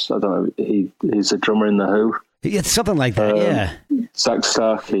dad's, I don't know, he's a drummer in The Who. It's something like that, yeah. Zach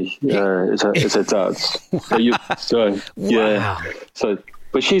Starkey is her dad. Yeah. So,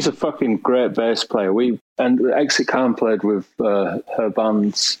 but she's a fucking great bass player. Exit Khan played with her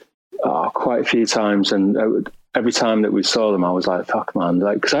bands quite a few times, and every time that we saw them, I was like, "Fuck, man!"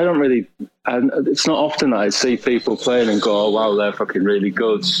 Like, because I don't really. It's not often that I see people playing and go, "Oh, wow, they're fucking really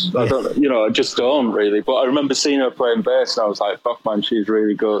good." I don't, I just don't really. But I remember seeing her playing bass, and I was like, "Fuck, man, she's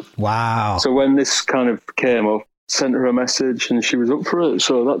really good." Wow. So when this kind of came up, sent her a message, and she was up for it.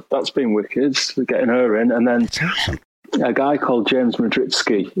 So that's been wicked, getting her in, and then a guy called James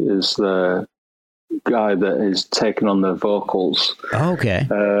Madritsky is the guy that is taking on the vocals. Okay.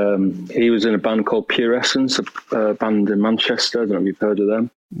 He was in a band called Pure Essence, a band in Manchester. I don't know if you've heard of them.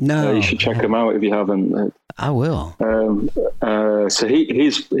 No. You should check them out if you haven't. I will. So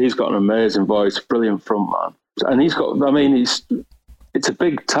he's got an amazing voice, brilliant frontman, and it's a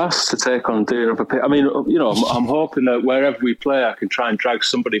big task to take on doing up a. I mean, I'm hoping that wherever we play, I can try and drag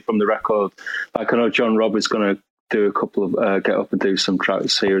somebody from the record. Like I know John Roberts going to do a couple of get up and do some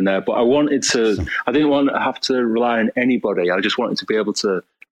tracks here and there, but I didn't want to have to rely on anybody. I just wanted to be able to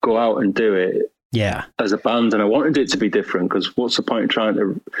go out and do it as a band, and I wanted it to be different, because what's the point of trying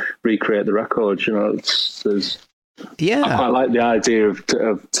to recreate the record? I quite like the idea of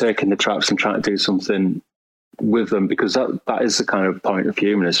taking the tracks and trying to do something with them, because that is the kind of point of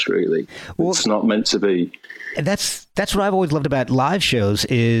Humanist, really. Well, it's not meant to be. That's what I've always loved about live shows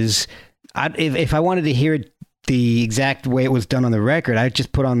is if I wanted to hear it the exact way it was done on the record, I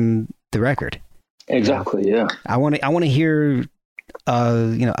just put on the record. Exactly. Yeah. I want to hear,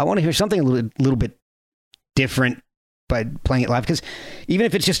 I want to hear something a little bit different by playing it live, because even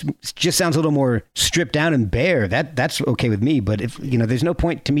if it just sounds a little more stripped down and bare, that's okay with me. But if there's no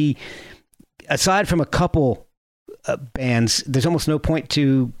point to me, aside from a couple bands, there's almost no point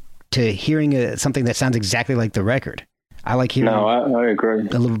to hearing something that sounds exactly like the record. I like hearing. No, I agree.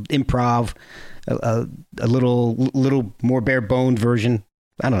 A little improv. A little more bare boned version.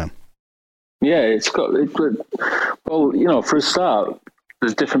 I don't know. Yeah, it's got. For a start,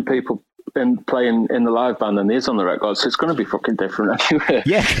 there's different people playing in the live band than there is on the record, so it's going to be fucking different anyway.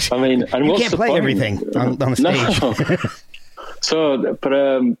 Yeah, I mean, and you what's can't the play point? everything on the stage. No. So,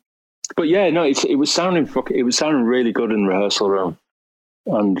 but yeah, no, it was sounding really good in the rehearsal room,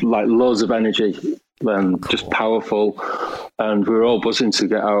 and like loads of energy. And just powerful, and we were all buzzing to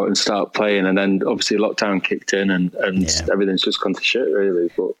get out and start playing, and then obviously lockdown kicked in, and everything's just gone to shit, really.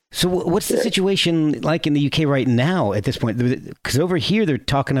 But so what's the situation like in the UK right now at this point? Because over here they're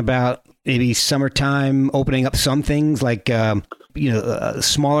talking about maybe summertime opening up some things, like a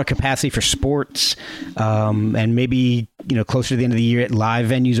smaller capacity for sports, and maybe closer to the end of the year, live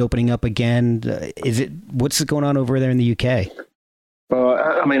venues opening up again. What's going on over there in the UK? Well,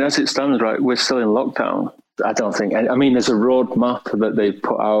 I mean, as it stands, right, we're still in lockdown. I don't think. I mean, there's a roadmap that they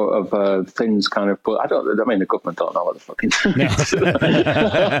put out of things, kind of. But the government don't know what the fucking. No.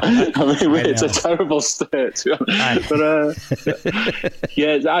 It's a terrible state. But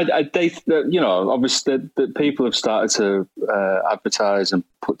obviously, the people have started to advertise and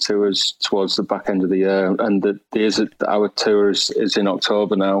put tours towards the back end of the year, and our tour is in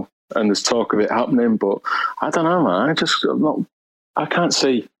October now, and there's talk of it happening. But I don't know, man. I can't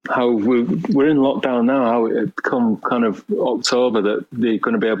see how we're in lockdown now, how it come kind of October that they're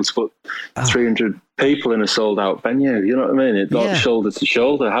going to be able to put 300 people in a sold out venue. You know what I mean? It's not shoulder to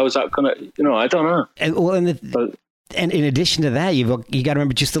shoulder. How is that going to, I don't know. And in addition to that, you got to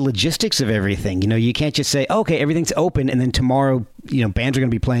remember just the logistics of everything. You can't just say, okay, everything's open, and then tomorrow, bands are going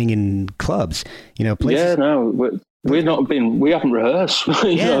to be playing in clubs, places. Yeah, no, we haven't rehearsed, so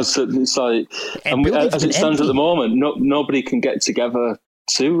it's like, as it stands at the moment, nobody can get together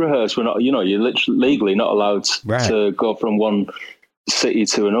to rehearse. We're not, you're literally legally not allowed to go from one city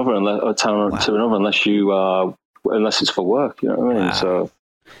to another, or town to another, unless it's for work. You know what I mean? Wow. So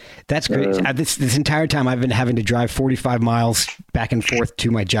that's great. This entire time I've been having to drive 45 miles back and forth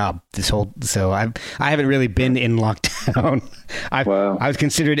to my job. So I haven't really been in lockdown. I was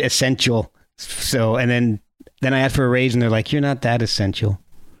considered essential. So, and then I asked for a raise, and they're like, "You're not that essential."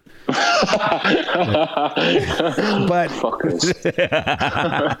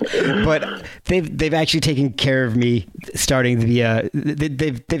 but they've actually taken care of me. Starting to be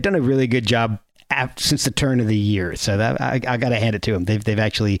they've done a really good job since the turn of the year. So that I got to hand it to them. They've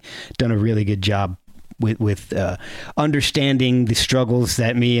actually done a really good job with understanding the struggles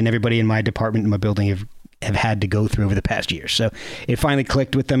that me and everybody in my department and my building have had to go through over the past year. So it finally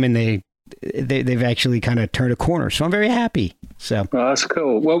clicked with them, and they've actually kind of turned a corner. So I'm very happy. So that's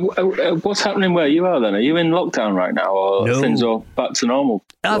cool. Well, what's happening where you are then? Are you in lockdown right now, or No. things are back to normal?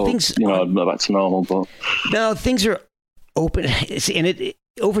 Things, not back to normal, but no, things are open, and it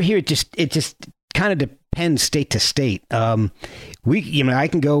over here. It just kind of depends state to state. I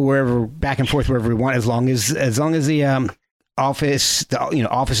can go wherever, back and forth wherever we want, as long as the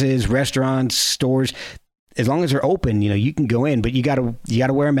offices, restaurants, stores, as long as they're open, you can go in, but you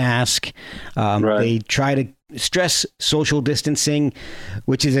gotta wear a mask. Right. They try to stress social distancing,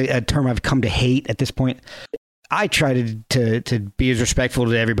 which is a term I've come to hate at this point. I try to be as respectful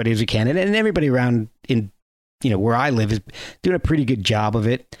to everybody as we can, and everybody around in where I live is doing a pretty good job of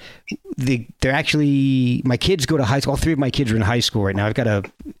it. They're actually, my kids go to high school. All three of my kids are in high school right now. I've got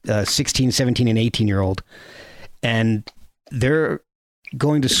a 16, 17, and 18-year-old, and they're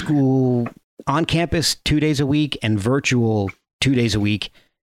going to school on campus 2 days a week and virtual 2 days a week.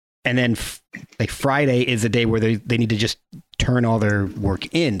 And then Friday is the day where they need to just turn all their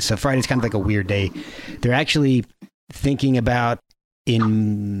work in. So Friday's kind of like a weird day. They're actually thinking about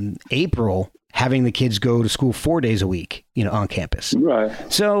in April having the kids go to school 4 days a week, on campus. right.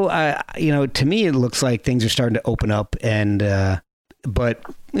 So, to me, it looks like things are starting to open up, and but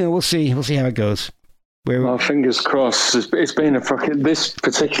we'll see. We'll see how it goes. Well, fingers crossed. It's been this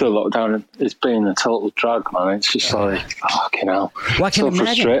particular lockdown. It's been a total drag, man. It's just like fucking hell. Well, I can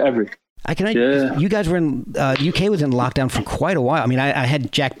imagine. Yeah. You guys were in UK was in lockdown for quite a while. I mean, I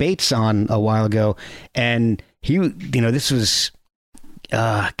had Jack Bates on a while ago, and he, this was,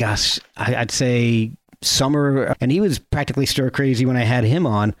 gosh, I'd say summer, and he was practically stir crazy when I had him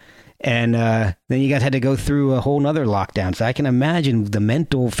on. And then you guys had to go through a whole nother lockdown. So I can imagine the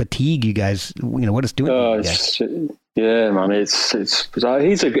mental fatigue you guys, what it's doing. Yeah, man. It's he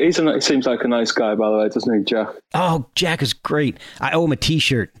seems like a nice guy, by the way, doesn't he, Jack? Oh, Jack is great. I owe him a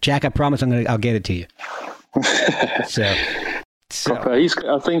T-shirt. Jack, I promise I'll get it to you. So I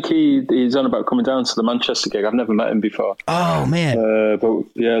think he's on about coming down to the Manchester gig. I've never met him before. Oh man. But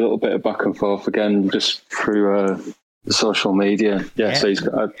yeah, a little bit of back and forth again, just through the social media. Yeah. So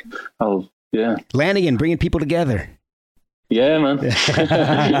Lanigan bringing people together. Yeah, man.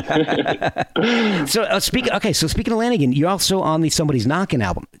 So speaking of Lanigan, you're also on the Somebody's Knockin'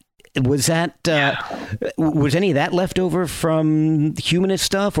 album. Was that was any of that left over from Humanist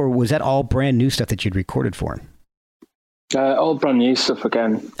stuff, or was that all brand new stuff that you'd recorded for him? All brand new stuff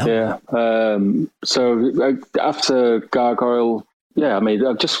again. Oh. Yeah. So after Gargoyle, yeah, I mean,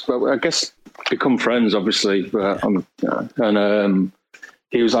 I guess become friends, obviously. He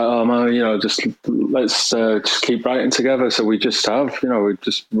was like, "Oh man, let's just keep writing together." So we just have, we've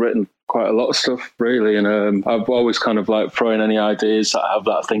just written quite a lot of stuff, really. And I've always kind of like throwing any ideas that I have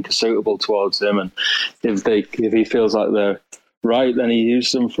that I think are suitable towards him, and if he feels like they're right, then he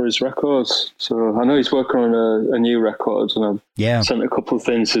used them for his records. So I know he's working on a new record, and I've sent a couple of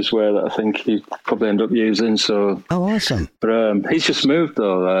things his way that I think he probably end up using. So awesome! But he's just moved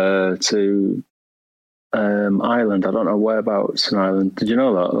though to Ireland. I don't know whereabouts in Ireland. Did you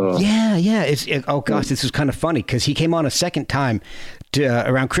know that? Or? Yeah. This was kind of funny because he came on a second time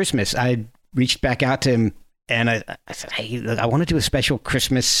around Christmas. I reached back out to him and I said, "Hey, look, I want to do a special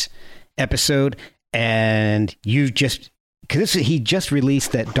Christmas episode," and he just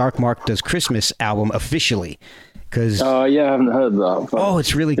released that Dark Mark Does Christmas album officially. I haven't heard that. Oh,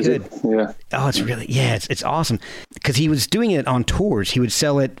 it's really good. Yeah. Oh, it's awesome. Because he was doing it on tours. He would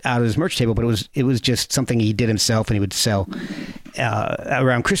sell it out of his merch table, but it was just something he did himself, and he would sell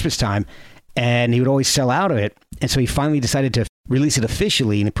around Christmas time, and he would always sell out of it. And so he finally decided to release it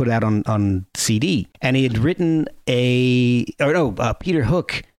officially and put it out on CD. And he had written Peter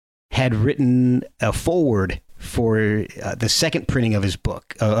Hook had written a foreword for the second printing of his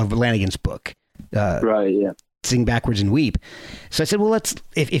book, of Lanigan's book. Right. Yeah. Sing Backwards and Weep. So I said, well,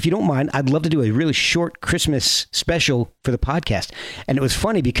 if you don't mind, I'd love to do a really short Christmas special for the podcast. And it was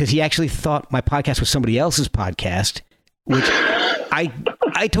funny because he actually thought my podcast was somebody else's podcast, which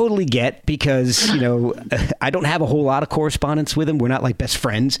I totally get because, I don't have a whole lot of correspondence with him. We're not like best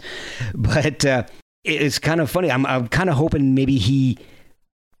friends, but it's kind of funny. I'm kind of hoping maybe he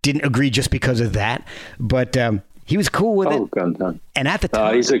didn't agree just because of that, but he was cool with it. God. And at the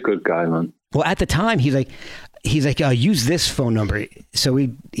time, he's a good guy, man. Well, at the time, he's like, use this phone number. So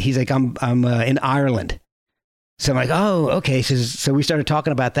he's like, I'm in Ireland. So I'm like, oh, okay. So we started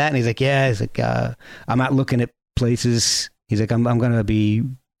talking about that, and he's like, yeah. He's like, I'm out looking at places. He's like, I'm gonna be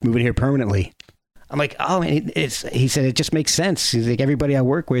moving here permanently. I'm like, oh, man, he said it just makes sense. He's like, everybody I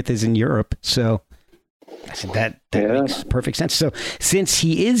work with is in Europe, so I said that makes perfect sense. So since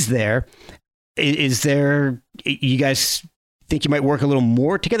he is there, is there, you guys think you might work a little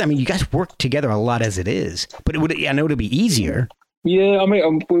more together? I mean, you guys work together a lot as it is, but I know it'd be easier. Yeah, I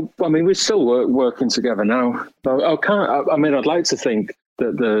mean, we're still working together now. I'd like to think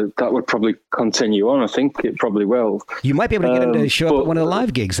that would probably continue on. I think it probably will. You might be able to get him to show up at one of the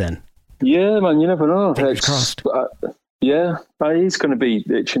live gigs then. Yeah, man, you never know. Fingers crossed. Yeah, he's going to be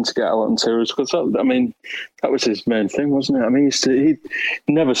itching to get out on tours because that was his main thing, wasn't it? I mean, he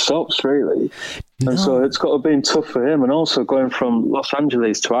never stops really, and so it's got to be tough for him. And also going from Los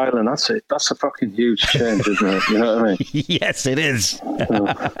Angeles to Ireland, that's a fucking huge change, isn't it? You know what I mean? Yes, it is.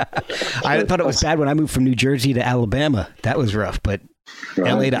 I thought it was bad when I moved from New Jersey to Alabama. That was rough, but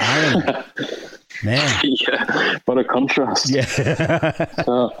LA to Ireland. Man. Yeah, what a contrast. Yeah.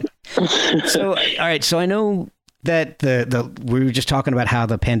 So, all right. So I know that we were just talking about how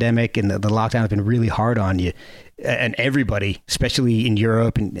the pandemic and the lockdown has been really hard on you and everybody, especially in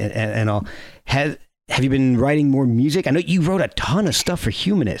Europe and all. Have you been writing more music? I know you wrote a ton of stuff for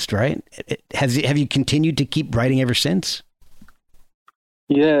Humanist, right? Have you continued to keep writing ever since?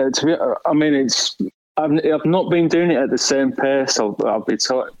 Yeah, I've not been doing it at the same pace. I'll be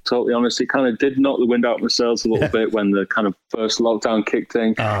totally honest. It kind of did knock the wind out of my sails a little bit when the kind of first lockdown kicked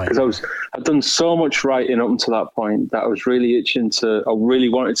in. Because I'd done so much writing up until that point that I was really I really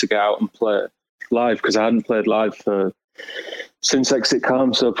wanted to get out and play live because I hadn't played live since Exit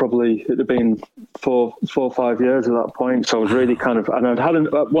Calm. So probably it'd have been 4 or 5 years at that point. So I was really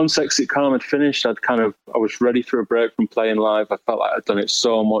once Exit Calm had finished, I was ready for a break from playing live. I felt like I'd done it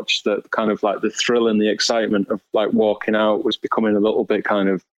so much that kind of like the thrill and the excitement of like walking out was becoming a little bit kind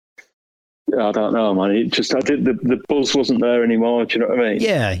of, I don't know, man. The buzz wasn't there anymore. Do you know what I mean?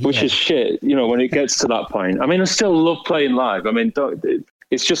 Yeah. Which is shit, when it gets to that point. I mean, I still love playing live. I mean,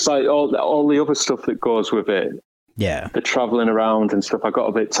 it's just like all the other stuff that goes with it. Yeah, the traveling around and stuff. I got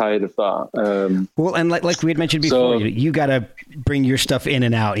a bit tired of that. Well, and like we had mentioned before, you got to bring your stuff in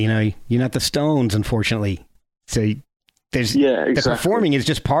and out. You're not the Stones, unfortunately. So the performing is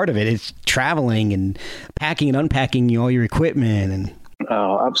just part of it. It's traveling and packing and unpacking all your equipment and.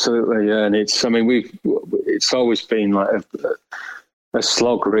 Oh, absolutely, yeah. And it's always been like a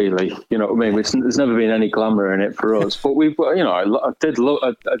slog, really. You know what I mean? There's never been any glamour in it for us, but I did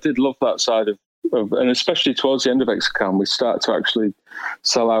love that side of, and especially towards the end of Exit Calm, we started to actually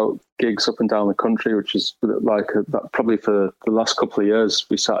sell out gigs up and down the country, which is like probably for the last couple of years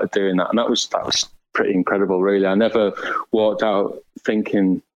we started doing that, and that was pretty incredible, really. I never walked out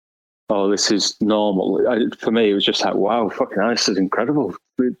thinking, "Oh, this is normal." For me, it was just like, "Wow, fucking hell, this is incredible."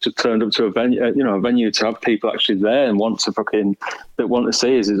 We just turned up to a venue to have people actually there and want to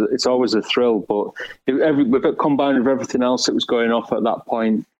see us. It's always a thrill, but combined with everything else that was going off at that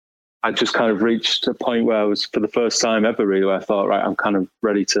point, I just kind of reached a point where I was, for the first time ever, really, where I thought, right, I'm kind of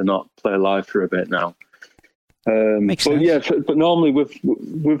ready to not play live for a bit now. Makes sense. Yeah, but normally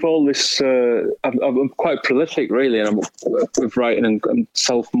with all this, I'm quite prolific, really, and I'm with writing and I'm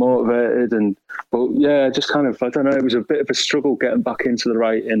self-motivated, but yeah, just kind of, I don't know, it was a bit of a struggle getting back into the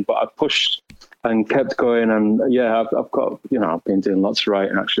writing, but I pushed and kept going, and yeah, I've got, I've been doing lots of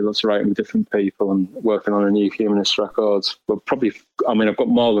writing with different people and working on a new Humanist records. But probably, I've got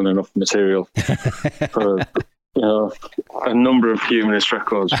more than enough material for a number of Humanist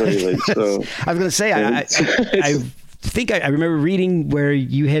records, really. So I was going to say, I think I remember reading where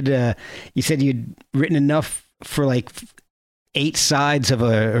you had you said you'd written enough for like 4 sides of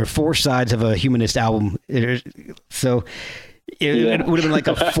a Humanist album. So. It would have been like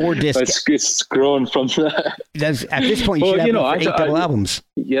a 4-disc. It's grown from that. At this point, you should have 8 double albums.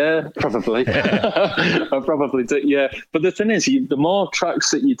 Yeah, probably. I probably do. Yeah, but the thing is, the more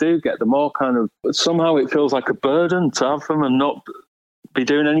tracks that you do get, the more kind of somehow it feels like a burden to have them and not be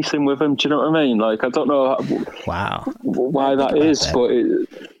doing anything with them. Do you know what I mean? Like, I don't know. Why that is, but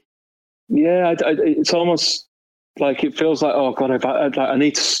it's almost. Like, it feels like, oh God, I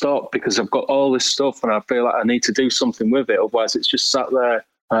need to stop because I've got all this stuff and I feel like I need to do something with it. Otherwise, it's just sat there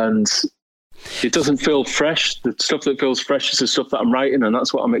and it doesn't feel fresh. The stuff that feels fresh is the stuff that I'm writing, and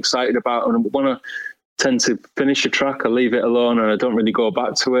that's what I'm excited about. And when I tend to finish a track, I leave it alone and I don't really go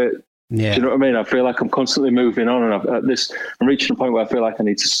back to it. Yeah. Do you know what I mean? I feel like I'm constantly moving on, and I'm reaching a point where I feel like I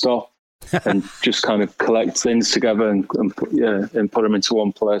need to stop and just kind of collect things together and put them into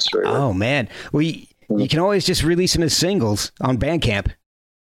one place. Really. Oh man, you can always just release them as singles on Bandcamp.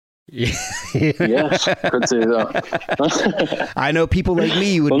 Yes, could do that. I know people like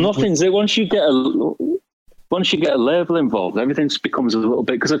me would. Well, nothing's it once you get a label involved, everything becomes a little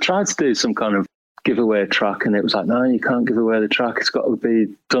bit. Because I tried to do some kind of giveaway track, and it was like, no, you can't give away the track. It's got to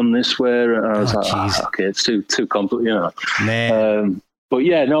be done this way. And I was okay, it's too complicated, Man. But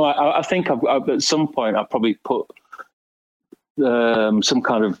yeah, no, I think I've at some point I probably put some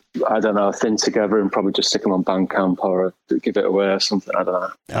kind of, I don't know, thing together and probably just stick them on Bandcamp or give it away or something. I don't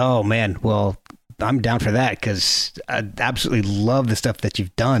know. Oh man, well, I'm down for that because I absolutely love the stuff that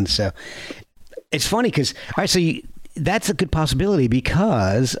you've done. So it's funny because, all right, so that's a good possibility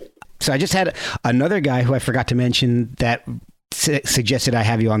because, so I just had another guy who I forgot to mention that suggested I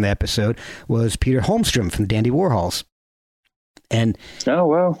have you on the episode was Peter Holmstrom from the Dandy Warhols. And oh,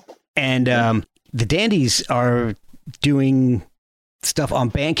 well. And the Dandies are doing stuff on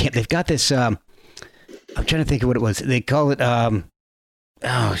Bandcamp. They've got this, I'm trying to think of what it was. They call it,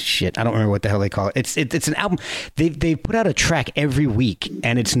 oh shit, I don't remember what the hell they call it. It's an album. They put out a track every week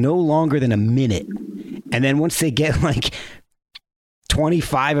and it's no longer than a minute. And then once they get like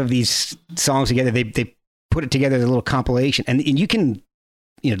 25 of these songs together, they put it together as a little compilation and you can,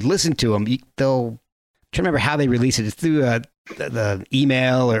 listen to them. They'll try to remember how they release it. It's through the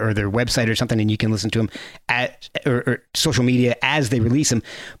email or their website or something, and you can listen to them or social media as they release them.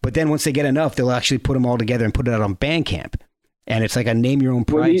 But then once they get enough, they'll actually put them all together and put it out on Bandcamp. And it's like a name your own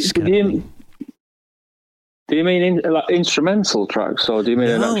price. Do you mean like instrumental tracks, or do you mean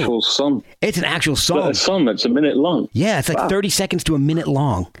an actual song? It's an actual song. But a song that's a minute long. Yeah, it's like 30 seconds to a minute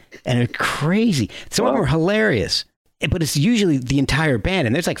long, and it's crazy. Some of them are hilarious, but it's usually the entire band,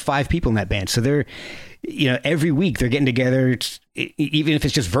 and there's like 5 people in that band. So they're, every week they're getting together, even if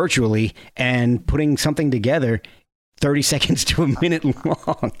it's just virtually, and putting something together 30 seconds to a minute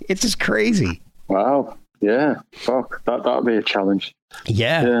long. It's just crazy. Wow. Yeah, fuck, that'd be a challenge.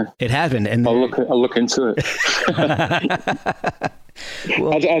 Yeah. It happened, and I'll look into it.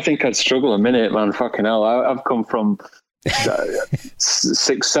 Well, I think I'd struggle a minute, man. Fucking hell, I've come from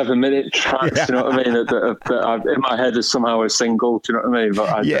 6-7 minute tracks. You know what I mean? That I've, in my head is somehow a single. Do you know what I mean? But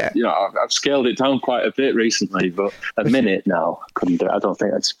I've scaled it down quite a bit recently. But a minute now, I couldn't do it. I don't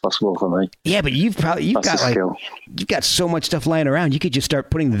think that's possible for me. Yeah, but you've got so much stuff lying around. You could just start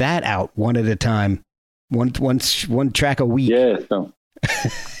putting that out one at a time. One track a week. Yeah. No.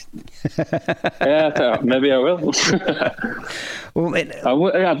 Yeah, maybe I will. Well,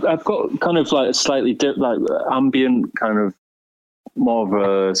 I've got kind of like a slightly like ambient kind of more of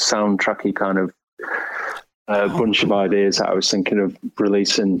a soundtracky kind of bunch of ideas that I was thinking of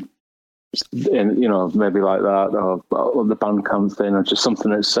releasing. Maybe like that, or the Bandcamp thing, or just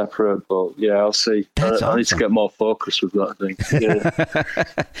something that's separate. But yeah, I'll see. I need to get more focused with that, I think.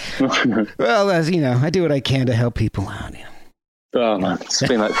 Yeah. Well, as you know, I do what I can to help people out. Oh man, it's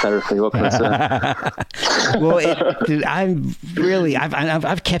been like therapy. What can I say? Well,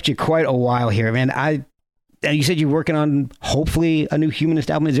 I've kept you quite a while here, man. You said you're working on hopefully a new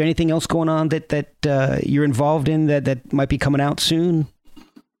Humanist album. Is there anything else going on that you're involved in that might be coming out soon?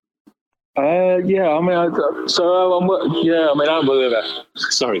 Yeah, I mean, I'm with sorry,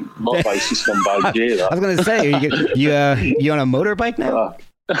 motorbike's just gone by G. I was going to say, you on a motorbike now?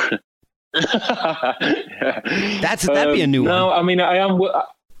 Yeah. That'd be a new one. No, I mean, I am. What,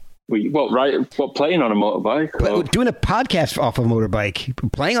 playing on a motorbike? Doing a podcast off a motorbike,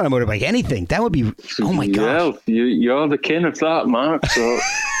 playing on a motorbike, anything. That would be, oh my gosh. Yeah, you're the king of that, Mark, so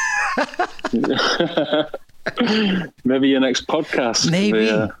maybe your next podcast. Maybe.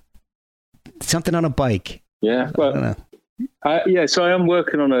 Something on a bike. Yeah, well, so I am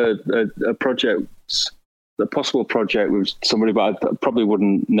working on a project, a possible project with somebody, but I probably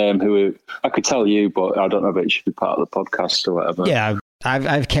wouldn't name who. I could tell you, but I don't know if it should be part of the podcast or whatever. Yeah,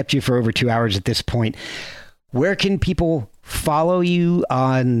 I've kept you for over 2 hours at this point. Where can people follow you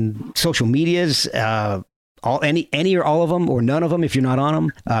on social medias? Any or all of them, or none of them if you're not on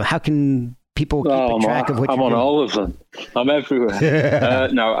them? How can people keep track of what you're doing? I'm on all of them. I'm everywhere. I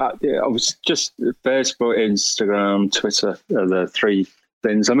was just Facebook, Instagram, Twitter are the 3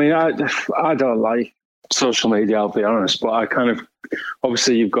 things. I mean, I don't like social media, I'll be honest, but I kind of,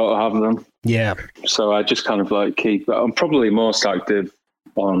 obviously you've got to have them. Yeah. So I just kind of like I'm probably most active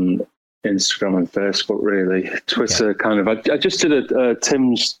on Instagram and Facebook, really. Twitter, kind of. I just did a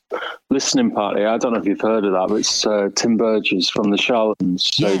Tim's listening party. I don't know if you've heard of that, but it's Tim Burgess from the Charlatans.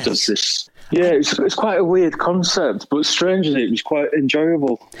 So he does this. Yeah, it's quite a weird concept, but strangely, it was quite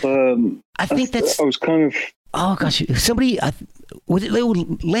enjoyable. I think I was kind of. Oh gosh, somebody was it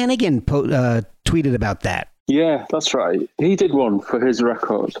Lanigan tweeted about that. Yeah, that's right. He did one for his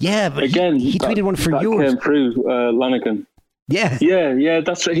record. Yeah, but again, he tweeted one for yours. Came through Lanigan. Yeah,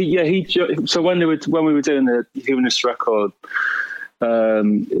 that's right. So when we were doing the Humanist record,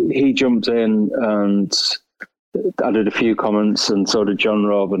 he jumped in and added a few comments, and so did John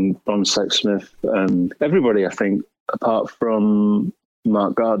Robb and Ron Sexsmith and everybody, I think, apart from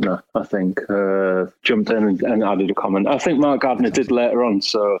Mark Gardner, I think, jumped in and added a comment. I think Mark Gardner did later on.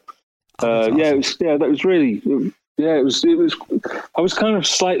 So that was really, Yeah, it was. I was kind of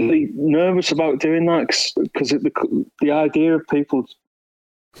slightly nervous about doing that because the idea of people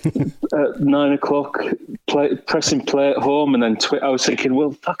at 9 o'clock pressing play at home and then I was thinking,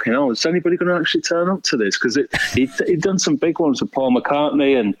 well, fucking hell, is anybody going to actually turn up to this? Because he'd done some big ones with Paul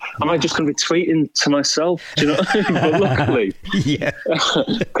McCartney, and am I just going to be tweeting to myself? Do you know what I mean? But luckily, yeah,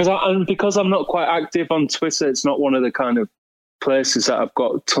 because I'm not quite active on Twitter, it's not one of the kind of places that I've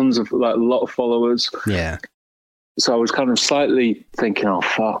got tons of, like, a lot of followers. Yeah. So I was kind of slightly thinking, oh,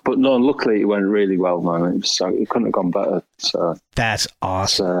 fuck. But no, luckily it went really well, man. It couldn't have gone better. So that's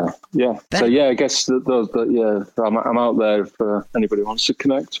awesome. Yeah. I guess I'm out there if anybody wants to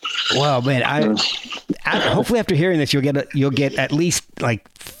connect. Well, man, hopefully after hearing this, you'll get at least like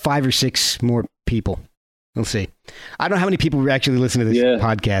 5 or 6 more people. We'll see. I don't know how many people actually listen to this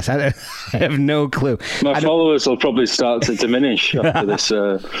podcast. I have no clue. My followers will probably start to diminish after this.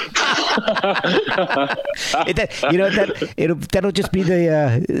 That'll just be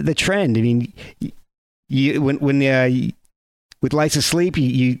the trend. I mean, when with Lights Asleep,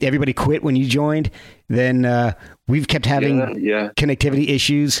 everybody quit when you joined. Then we've kept having connectivity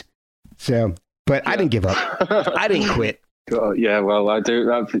issues. So, but I didn't give up. I didn't quit. Yeah, well, I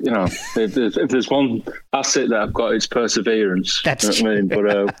do. If there's one asset that I've got, it's perseverance. That's you know what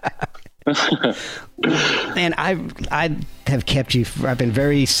I mean. But man, I have kept you. I've been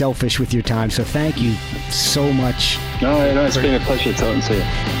very selfish with your time, so thank you so much. No, it's been a pleasure talking to you.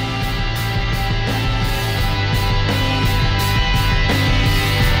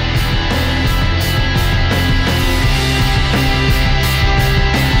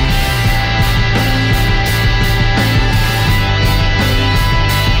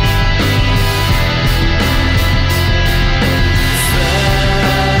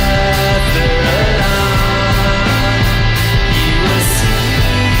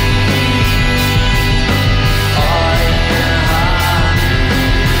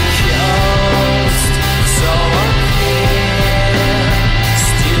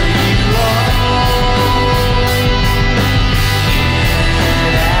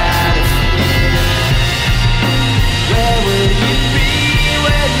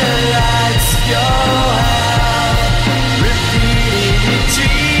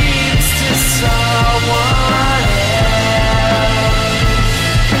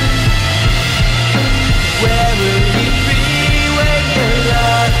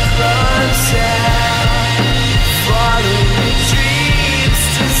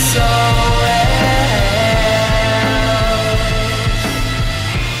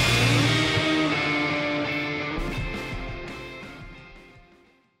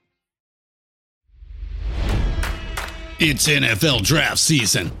 It's NFL draft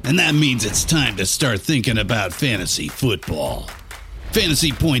season, and that means it's time to start thinking about fantasy football.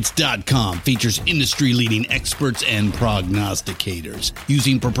 FantasyPoints.com features industry-leading experts and prognosticators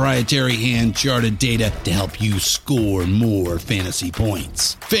using proprietary hand-charted data to help you score more fantasy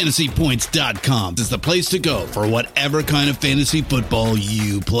points. FantasyPoints.com is the place to go for whatever kind of fantasy football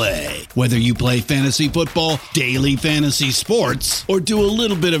you play. Whether you play fantasy football, daily fantasy sports, or do a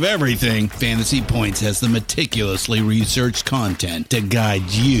little bit of everything, Fantasy Points has the meticulously researched content to guide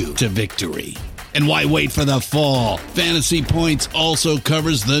you to victory. And why wait for the fall? Fantasy Points also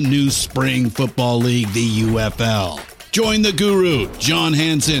covers the new spring football league, the UFL. Join the guru, John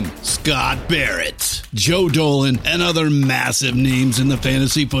Hansen, Scott Barrett, Joe Dolan, and other massive names in the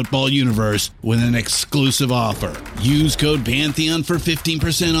fantasy football universe with an exclusive offer. Use code Pantheon for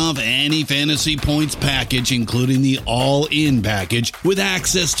 15% off any Fantasy Points package, including the all-in package, with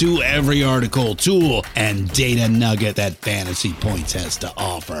access to every article, tool, and data nugget that Fantasy Points has to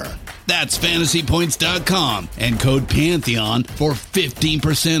offer. That's FantasyPoints.com and code Pantheon for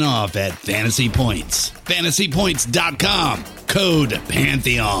 15% off at Fantasy Points. FantasyPoints.com, code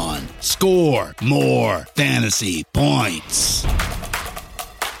Pantheon. Score more fantasy points.